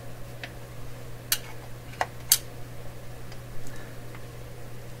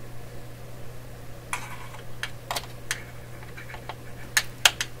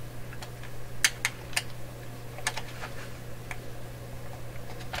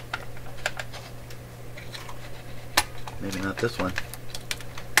 Maybe not this one.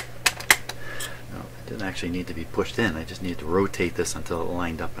 No, it didn't actually need to be pushed in. I just needed to rotate this until it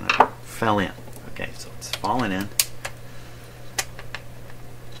lined up and it fell in. Okay, so it's falling in.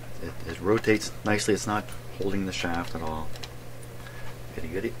 It rotates nicely. It's not holding the shaft at all. Goody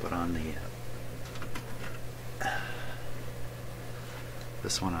goody. Put on the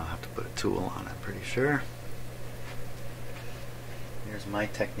this one. I'll have to put a tool on. I'm pretty sure. Here's my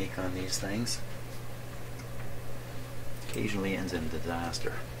technique on these things. Occasionally ends in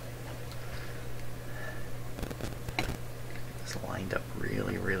disaster. It's lined up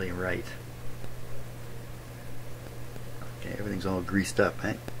really, really right. Okay, everything's all greased up,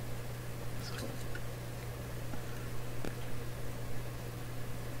 eh? So,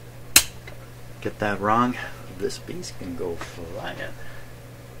 get that wrong, this piece can go flying.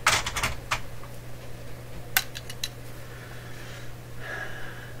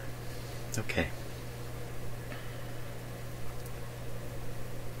 Okay.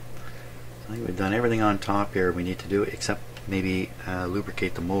 I think we've done everything on top here we need to do except maybe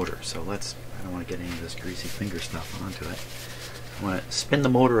lubricate the motor. So let's, I don't want to get any of this greasy finger stuff onto it. I want to spin the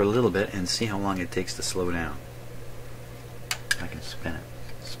motor a little bit and see how long it takes to slow down. I can spin it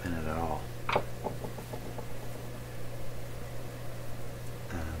at all. How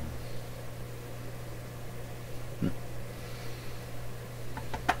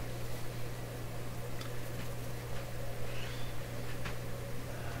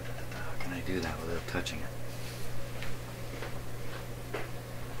can I do that without touching it?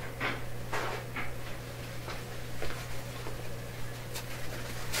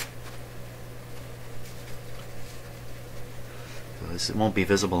 It won't be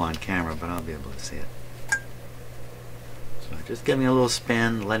visible on camera, but I'll be able to see it. So just giving a little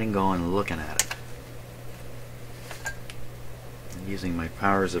spin, letting go and looking at it. And using my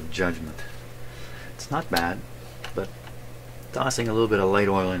powers of judgment. It's not bad, but tossing a little bit of light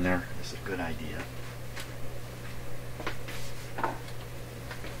oil in there is a good idea.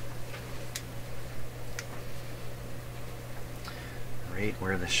 Right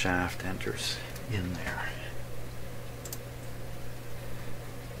where the shaft enters in there.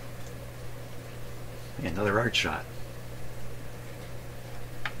 Another art shot.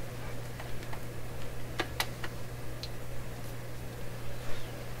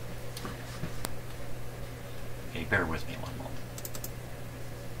 Okay, bear with me one moment.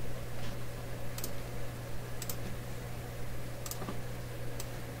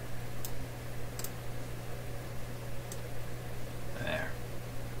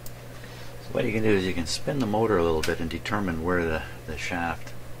 what you can do is you can spin the motor a little bit and determine where the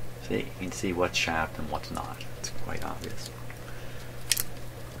shaft, see, you can see what's shaft and what's not. It's quite obvious.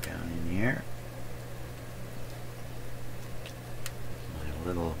 Down in here, my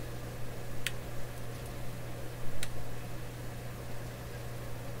little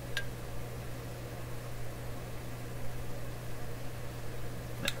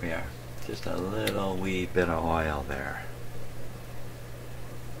there we are. Just a little wee bit of oil there.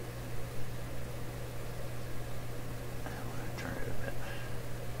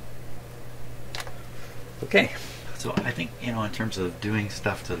 Okay, so I think, you know, in terms of doing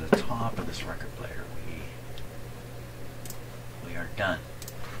stuff to the top of this record player, we are done.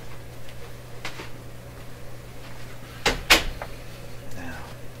 Now,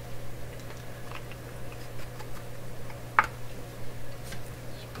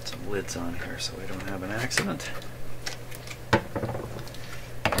 let's put some lids on here so we don't have an accident.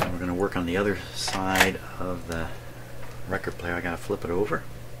 And we're going to work on the other side of the record player. I got to flip it over.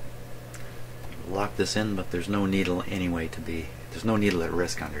 Lock this in, but there's no needle anyway there's no needle at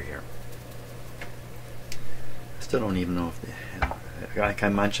risk under here. I still don't even know if like I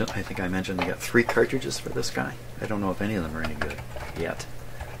think I mentioned I got 3 cartridges for this guy. I don't know if any of them are any good yet.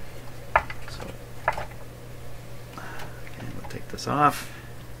 So okay, we'll take this off,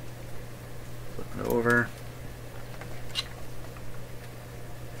 flip it over,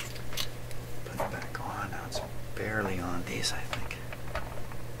 put it back on. Now it's barely on these, I think.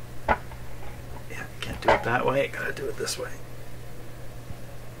 Do it that way, gotta do it this way.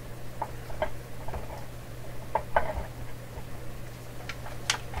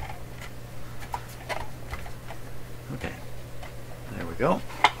 Okay, there we go.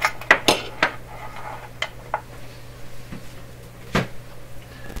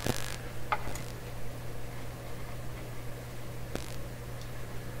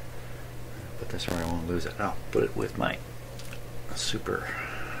 Put this where I won't lose it. I'll put it with my super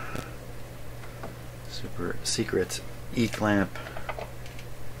secret E-clamp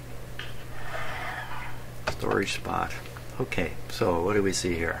storage spot. Okay, so what do we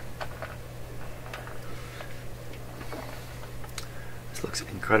see here? This looks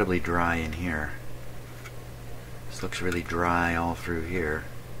incredibly dry in here. This looks really dry all through here.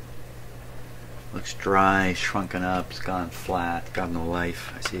 Looks dry, shrunken up, it's gone flat, got no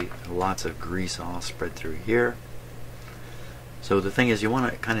life. I see lots of grease all spread through here. So the thing is, you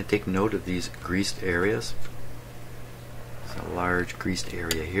want to kind of take note of these greased areas. There's a large greased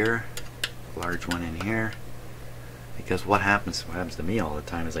area here, a large one in here. Because what happens to me all the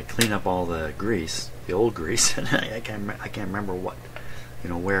time is I clean up all the grease, the old grease, and I can't remember what, you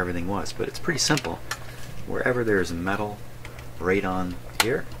know, where everything was. But it's pretty simple. Wherever there's metal, right on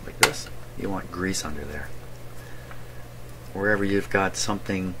here, like this, you want grease under there. Wherever you've got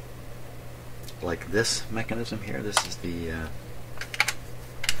something like this mechanism here, this is the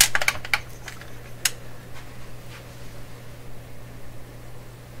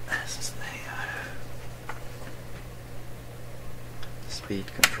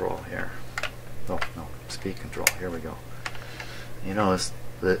speed control here. Oh no, speed control. Here we go. You notice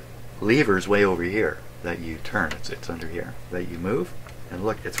the lever's way over here that you turn. It's under here that you move, and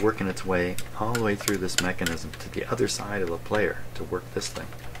look, it's working its way all the way through this mechanism to the other side of the player to work this thing.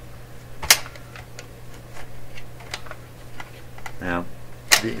 Now,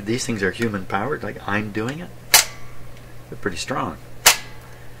 these things are human powered, like I'm doing it. They're pretty strong.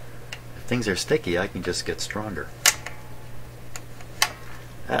 If things are sticky, I can just get stronger.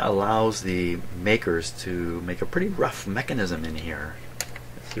 That allows the makers to make a pretty rough mechanism in here.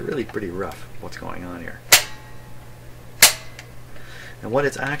 It's really pretty rough what's going on here. And what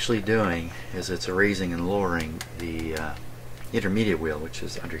it's actually doing is it's raising and lowering the intermediate wheel, which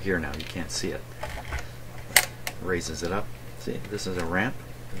is under here now. You can't see it. Raises it up. See, this is a ramp.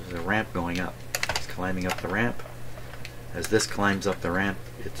 There's a ramp going up. It's climbing up the ramp. As this climbs up the ramp,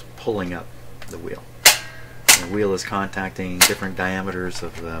 it's pulling up the wheel. The wheel is contacting different diameters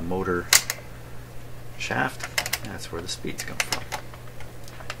of the motor shaft. That's where the speeds come from.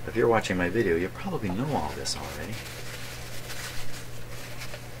 If you're watching my video, you probably know all this already.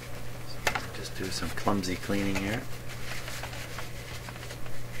 So just do some clumsy cleaning here.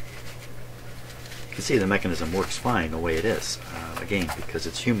 You can see the mechanism works fine the way it is. Again, because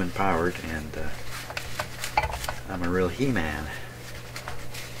it's human powered, and I'm a real He-Man.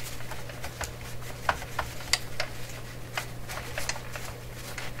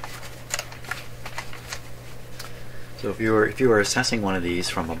 So if you were assessing one of these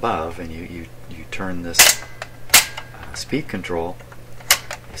from above and you turn this speed control,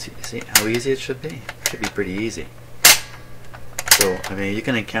 you see how easy it should be? It should be pretty easy. So, I mean, you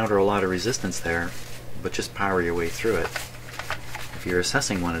can encounter a lot of resistance there, but just power your way through it. If you're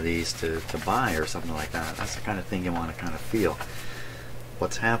assessing one of these to buy or something like that, that's the kind of thing you want to kind of feel.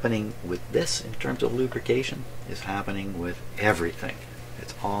 What's happening with this in terms of lubrication is happening with everything.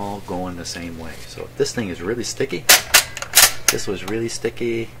 It's all going the same way. So if this thing is really sticky, this was really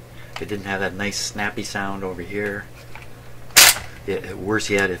sticky, it didn't have that nice snappy sound over here. Worse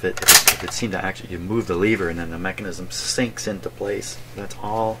yet, if it seemed to actually, you move the lever and then the mechanism sinks into place. That's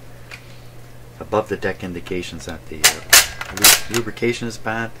all above the deck indications that the lubrication is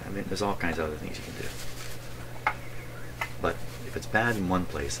bad. I mean, there's all kinds of other things you can do. But if it's bad in one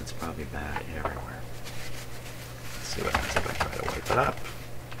place, it's probably bad everywhere. Let's see what happens if I try to wipe it up.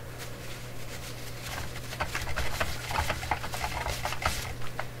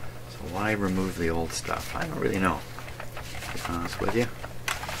 So why remove the old stuff? I don't really know, to be honest with you.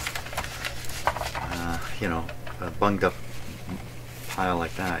 You know, a bunged up pile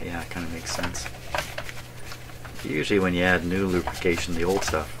like that, yeah, it kind of makes sense. Usually when you add new lubrication, the old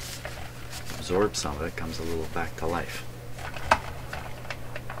stuff absorbs some of it, comes a little back to life.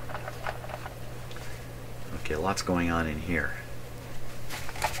 Okay, lots going on in here.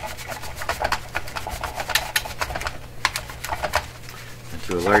 And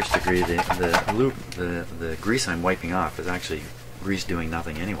to a large degree, the grease I'm wiping off is actually grease doing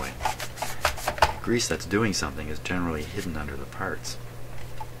nothing anyway. Grease that's doing something is generally hidden under the parts.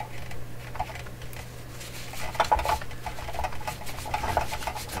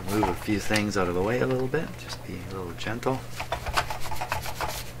 I'll move a few things out of the way a little bit, just be a little gentle.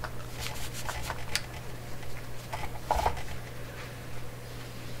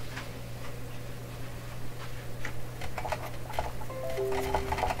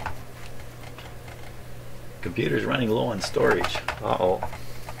 Computer's running low on storage. Uh-oh,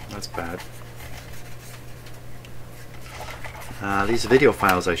 that's bad. These video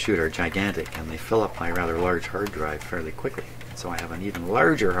files I shoot are gigantic, and they fill up my rather large hard drive fairly quickly. So I have an even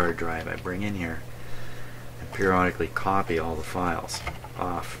larger hard drive I bring in here and periodically copy all the files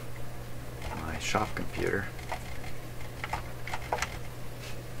off my shop computer.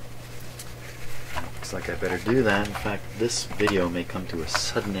 Looks like I better do that. In fact, this video may come to a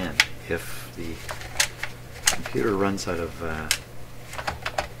sudden end if the computer runs out of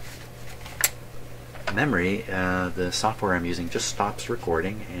memory. The software I'm using just stops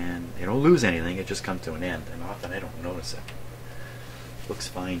recording, and you don't lose anything, it just comes to an end, and often I don't notice it. Looks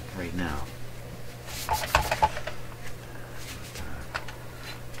fine right now.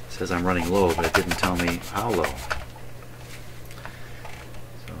 It says I'm running low, but it didn't tell me how low.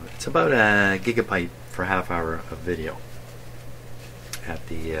 So it's about a gigabyte for half hour of video at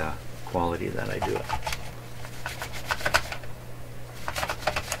the quality that I do it.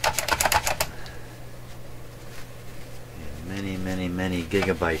 Many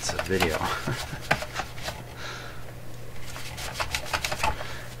gigabytes of video.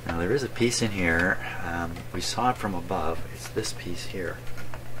 Now there is a piece in here, we saw it from above, it's this piece here.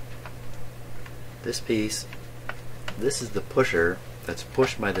 This piece, this is the pusher that's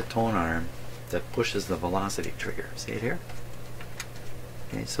pushed by the tone arm that pushes the velocity trigger. See it here?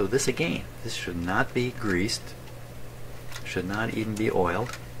 Okay, so this again, this should not be greased, should not even be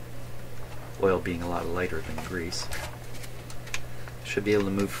oiled, oil being a lot lighter than grease. Should be able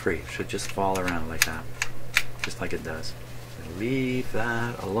to move free. Should just fall around like that, just like it does. And leave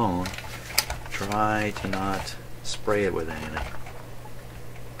that alone. Try to not spray it with anything.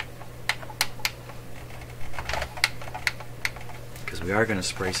 Because we are going to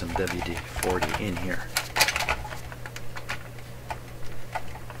spray some WD-40 in here.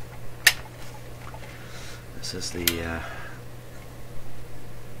 This is the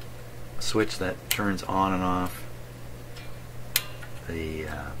switch that turns on and off the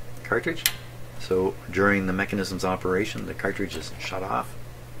cartridge. So during the mechanism's operation, the cartridge is shut off.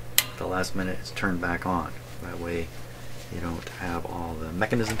 At the last minute, it's turned back on. That way you don't have all the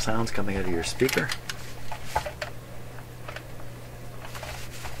mechanism sounds coming out of your speaker.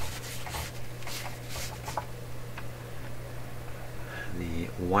 The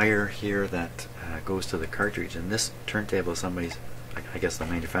wire here that goes to the cartridge, and this turntable, somebody's, I guess the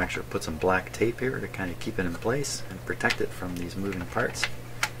manufacturer put some black tape here to kind of keep it in place and protect it from these moving parts.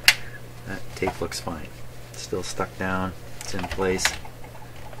 That tape looks fine. It's still stuck down, it's in place.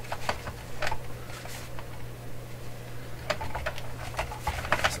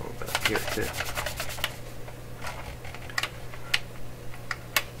 There's a little bit up here too.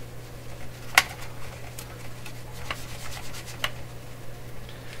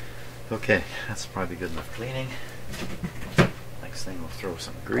 Okay, that's probably good enough cleaning. Next thing, we'll throw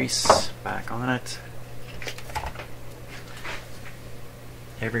some grease back on it.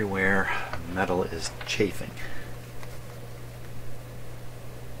 everywhere metal is chafing.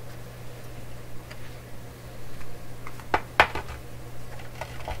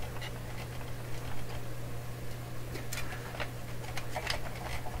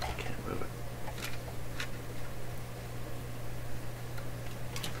 Can't move it.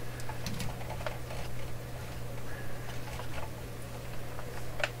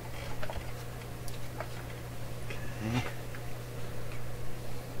 Okay.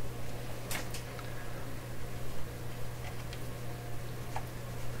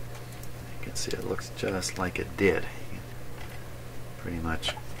 You can see it looks just like it did. You can pretty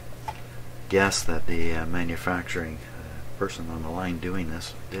much guess that the manufacturing person on the line doing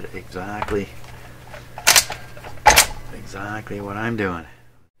this did exactly what I'm doing.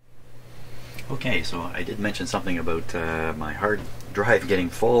 Okay, so I did mention something about my hard drive getting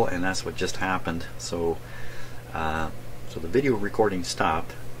full, and that's what just happened. So the video recording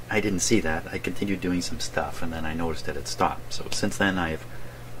stopped. I didn't see that. I continued doing some stuff, and then I noticed that it stopped. So since then, I've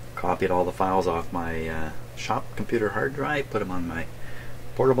copied all the files off my shop computer hard drive, put them on my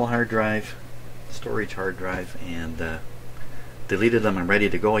portable hard drive, storage hard drive, and deleted them and ready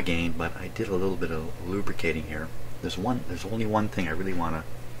to go again. But I did a little bit of lubricating here. There's only one thing I really want to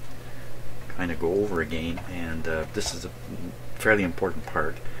kind of go over again, and this is a fairly important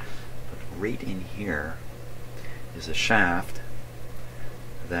part. But right in here is a shaft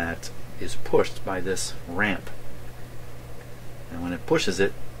that is pushed by this ramp, and when it pushes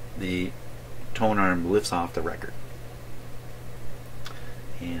it, the tone arm lifts off the record.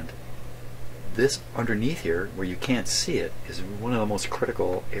 And this underneath here, where you can't see it, is one of the most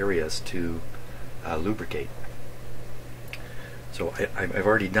critical areas to lubricate. So I've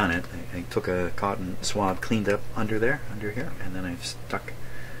already done it. I took a cotton swab, cleaned up under here, and then I've stuck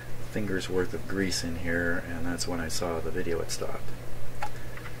fingers worth of grease in here, and that's when I saw the video it stopped.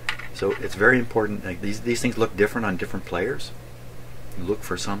 So it's very important. Like these things look different on different players. You look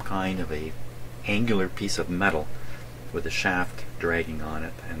for some kind of a angular piece of metal with a shaft dragging on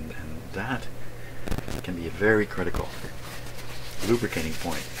it, and that can be a very critical lubricating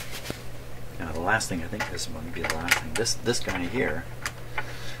point. Now the last thing, I think this might be the last thing, this guy here,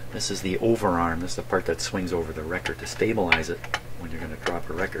 this is the overarm. This is the part that swings over the record to stabilize it when you're going to drop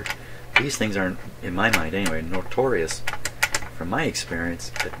a record. These things are, in my mind anyway, notorious, from my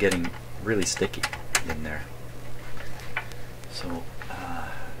experience, at getting really sticky in there. So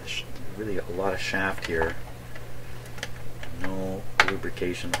really a lot of shaft here, no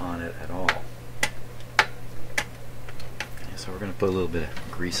lubrication on it at all. Okay, so we're going to put a little bit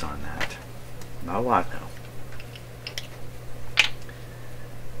of grease on that. Not a lot now.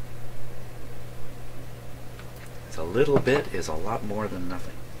 It's a little bit is a lot more than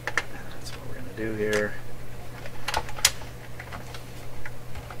nothing. And that's what we're going to do here.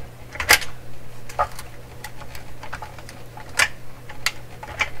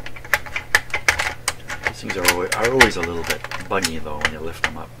 These things are always a little bit buggy though when you lift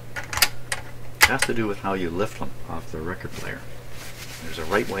them up. It has to do with how you lift them off the record player. There's a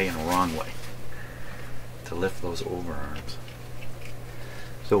right way and a wrong way to lift those overarms.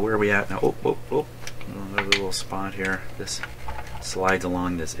 So where are we at now? Oh, another little spot here. This slides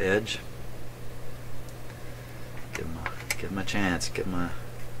along this edge. Give him a chance. Give him a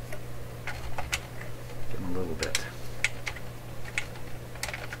little bit.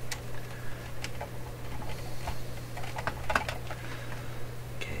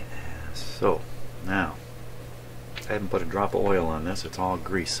 Okay, so now I haven't put a drop of oil on this. It's all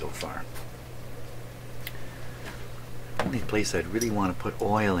grease so far. The only place I'd really want to put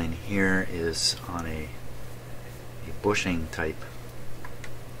oil in here is on a bushing type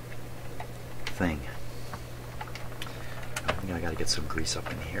thing. I think I got to get some grease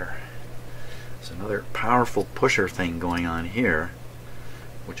up in here. There's another powerful pusher thing going on here,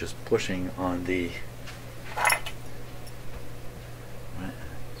 which is pushing on the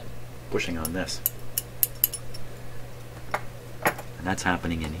pushing on this, and that's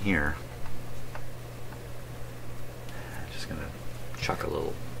happening in here. I'm just gonna chuck a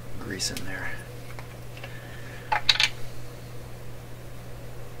little grease in there.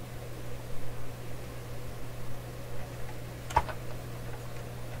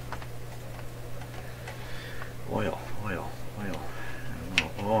 Oil.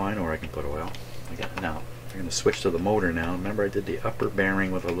 Oh, I know where I can put oil. I got it now. We're going to switch to the motor now. Remember I did the upper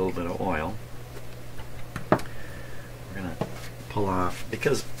bearing with a little bit of oil. We're going to pull off,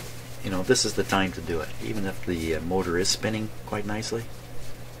 because this is the time to do it. Even if the motor is spinning quite nicely,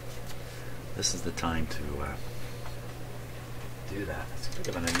 this is the time to do that. It's a bit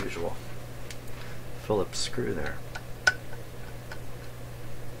of an unusual Phillips screw there.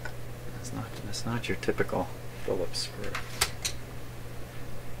 It's not your typical Phillips screw.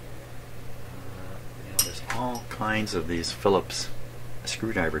 You know, there's all kinds of these Phillips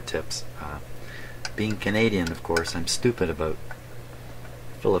screwdriver tips. Being Canadian, of course, I'm stupid about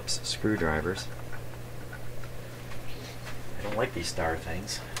Phillips screwdrivers. I don't like these star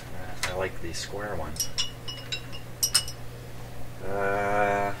things. I like these square ones.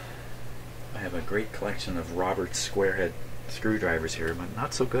 I have a great collection of Roberts square head screwdrivers here, but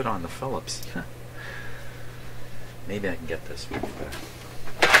not so good on the Phillips. Maybe I can get this with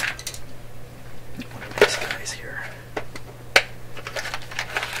one of these guys here.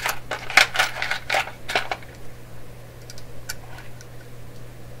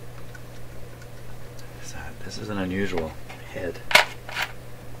 This is an unusual head.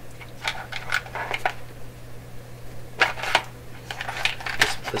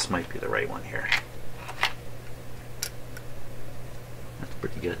 This might be the right one here. That's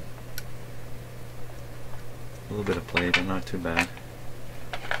pretty good. A little bit of play, but not too bad.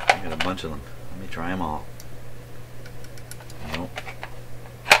 I got a bunch of them. Let me try them all. Nope.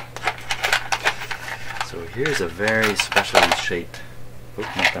 So here's a very specially shaped. Oh,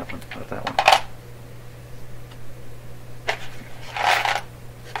 not that one. Not that one.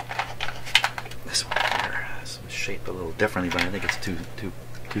 This one here is shaped a little differently, but I think it's too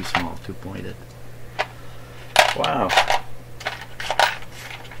small, too pointed. Wow.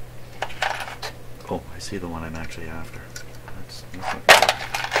 Oh, I see the one I'm actually after. That's not good.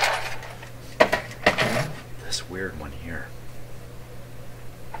 This weird one here.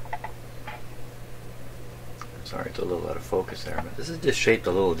 Sorry, it's a little out of focus there, but this is just shaped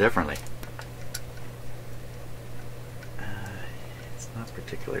a little differently. It's not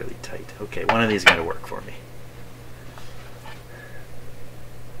particularly tight. Okay, one of these got to work for me.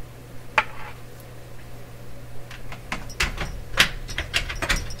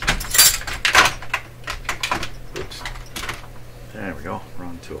 Oops. There we go,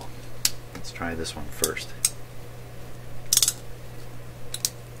 wrong tool. Let's try this one first.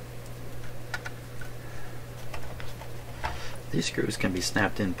 These screws can be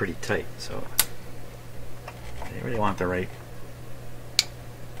snapped in pretty tight, so they really want the right.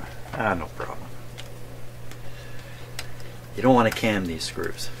 No problem. You don't want to cam these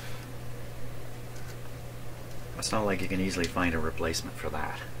screws. It's not like you can easily find a replacement for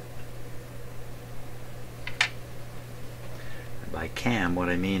that. By cam, what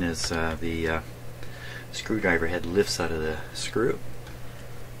I mean is the screwdriver head lifts out of the screw,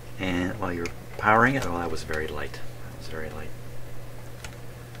 and while you're powering it, well, that was very light. That was very light.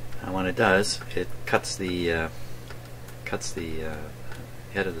 And when it does, it cuts the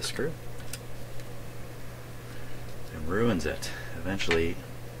head of the screw and ruins it. Eventually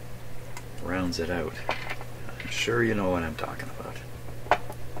rounds it out. I'm sure you know what I'm talking about.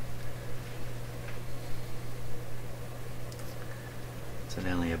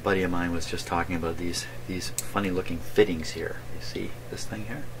 Incidentally, a buddy of mine was just talking about these funny looking fittings here. You see this thing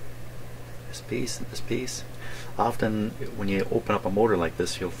here? This piece and this piece. Often when you open up a motor like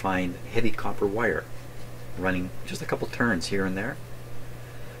this, you'll find heavy copper wire running just a couple turns here and there.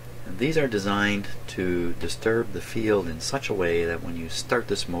 And these are designed to disturb the field in such a way that when you start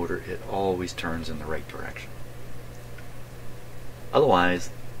this motor, it always turns in the right direction. Otherwise,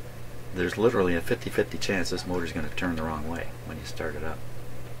 there's literally a 50-50 chance this motor is going to turn the wrong way when you start it up.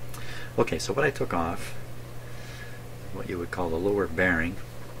 Okay, so what I took off, what you would call the lower bearing.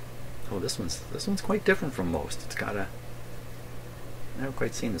 Oh, this one's quite different from most. It's got a, I've never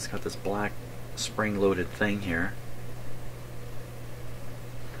quite seen this. It's got this black spring-loaded thing here.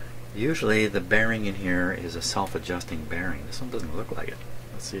 Usually the bearing in here is a self-adjusting bearing. This one doesn't look like it.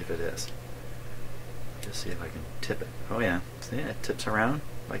 Let's see if it is. Just see if I can tip it. Oh yeah, see, it tips around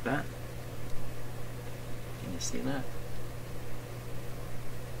like that. Can you see that?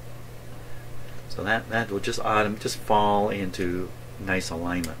 So that will just fall into nice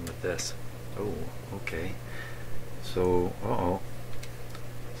alignment with this. Oh, okay. So,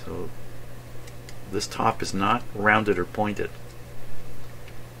 so this top is not rounded or pointed.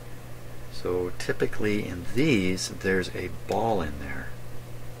 So typically in these, there's a ball in there.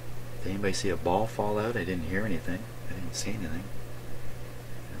 Did anybody see a ball fall out? I didn't hear anything. I didn't see anything.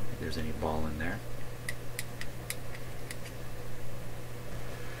 I don't think there's any ball in there.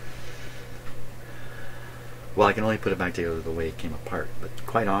 Well, I can only put it back together the way it came apart, but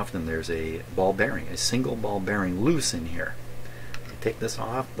quite often there's a ball bearing, a single ball bearing loose in here. You take this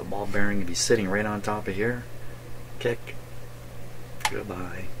off, the ball bearing will be sitting right on top of here. Kick.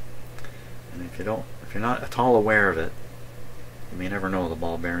 Goodbye. And if you're not at all aware of it, you may never know the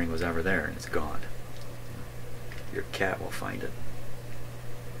ball bearing was ever there and it's gone. Your cat will find it.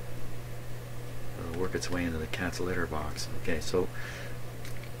 So it'll work its way into the cat's litter box. Okay, so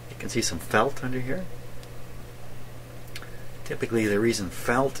you can see some felt under here. Typically the reason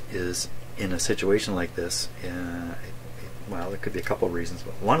felt is in a situation like this, well, there could be a couple of reasons,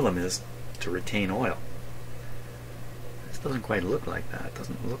 but one of them is to retain oil. This doesn't quite look like that. It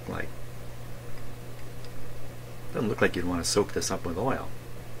doesn't look like you'd want to soak this up with oil.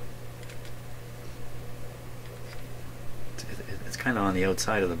 It's kind of on the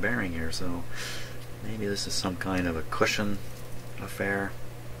outside of the bearing here, so maybe this is some kind of a cushion affair.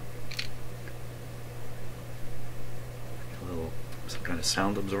 Some kind of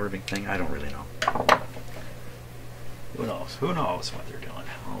sound absorbing thing. I don't really know. Who knows? Who knows what they're doing?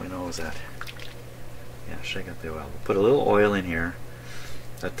 All we know is that, yeah, shake up the oil. We'll put a little oil in here,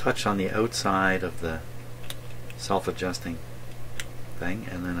 a touch on the outside of the self-adjusting thing,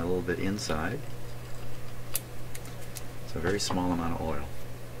 and then a little bit inside. It's a very small amount of oil.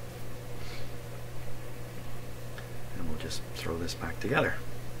 And we'll just throw this back together.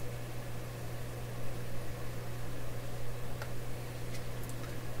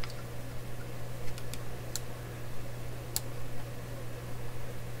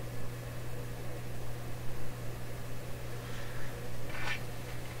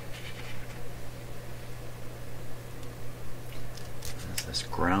 This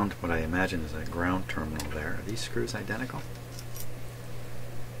ground, what I imagine is a ground terminal there. Are these screws identical?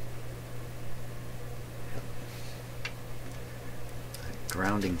 Yep.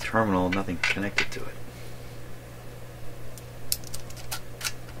 Grounding terminal, nothing connected to it.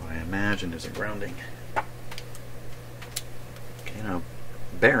 What I imagine is a grounding. Okay, now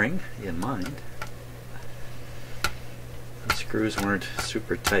bearing in mind. The screws weren't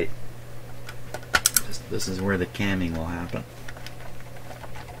super tight. This is where the camming will happen.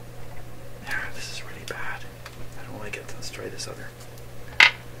 Try this other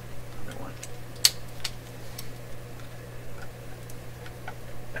one.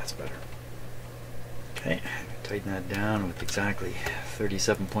 That's better. Okay, tighten that down with exactly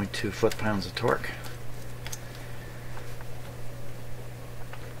 37.2 foot-pounds of torque.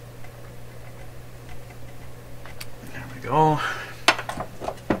 There we go.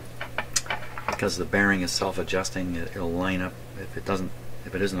 Because the bearing is self-adjusting, it'll line up. If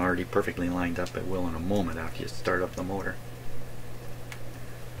it isn't already perfectly lined up, it will in a moment after you start up the motor.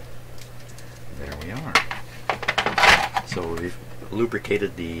 There we are. So we've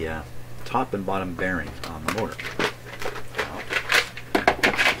lubricated the top and bottom bearing on the motor.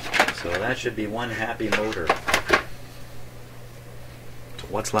 So that should be one happy motor. So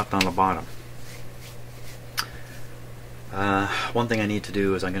what's left on the bottom? One thing I need to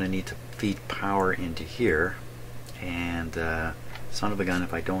do is I'm going to need to feed power into here, and son of a gun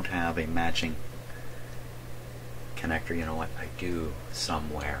if I don't have a matching connector. You know what, I do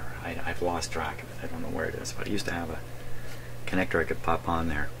somewhere. I've lost track of it. I don't know where it is, but I used to have a connector I could pop on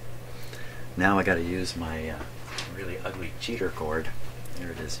there. Now I got to use my really ugly cheater cord.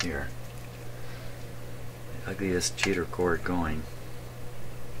 There it is here. The ugliest cheater cord going.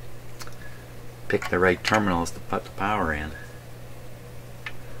 Pick the right terminals to put the power in.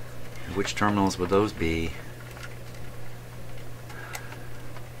 And which terminals would those be?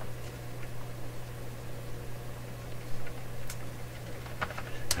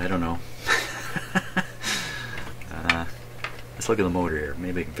 I don't know. Let's look at the motor here.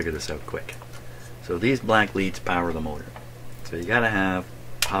 Maybe I can figure this out quick. So these black leads power the motor. So you gotta have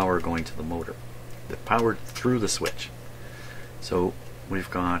power going to the motor. The power through the switch. So we've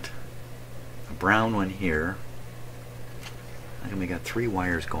got a brown one here. And we got 3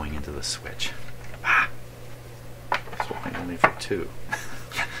 wires going into the switch. Ah! It's only for 2.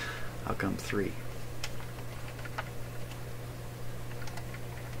 How come 3?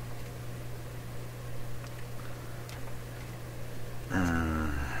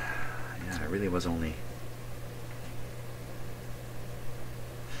 Yeah, it really was only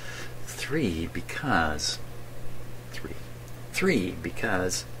 3 because 3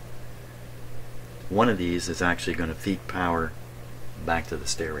 because one of these is actually going to feed power back to the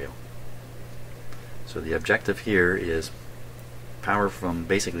stereo. So the objective here is power from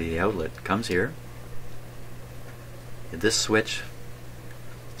basically the outlet comes here. This switch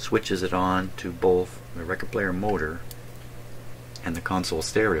switches it on to both the record player motor and the console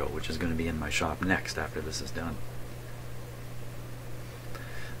stereo, which is going to be in my shop next after this is done.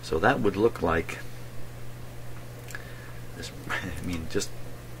 So that would look like this. I mean, just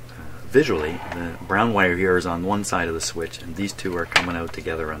visually, the brown wire here is on one side of the switch, and these two are coming out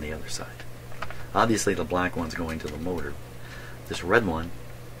together on the other side. Obviously, the black one's going to the motor. This red one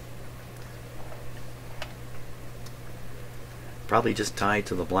probably just tied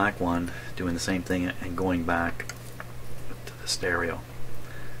to the black one, doing the same thing and going back to the stereo.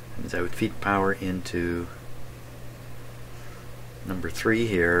 That means I would feed power into number 3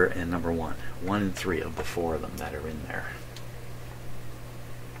 here and number 1. 1 and 3 of the 4 of them that are in there.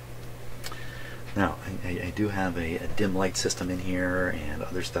 Now, I do have a dim light system in here and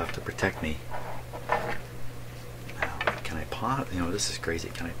other stuff to protect me. Now, can I this is crazy.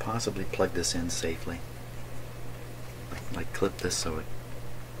 Can I possibly plug this in safely? Like clip this so it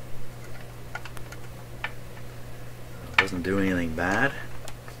doesn't do anything bad.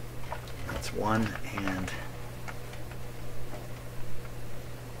 That's 1 and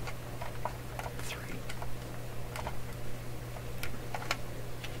 3.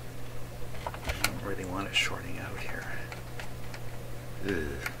 I don't really want it shorting out here. Ugh.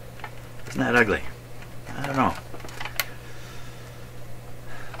 Isn't that ugly? I don't know.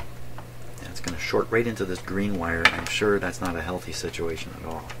 It's going to short right into this green wire. I'm sure that's not a healthy situation at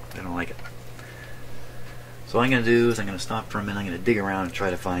all. I don't like it. So what I'm going to do is I'm going to stop for a minute. I'm going to dig around and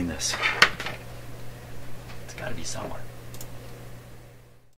try to find this. It's got to be somewhere.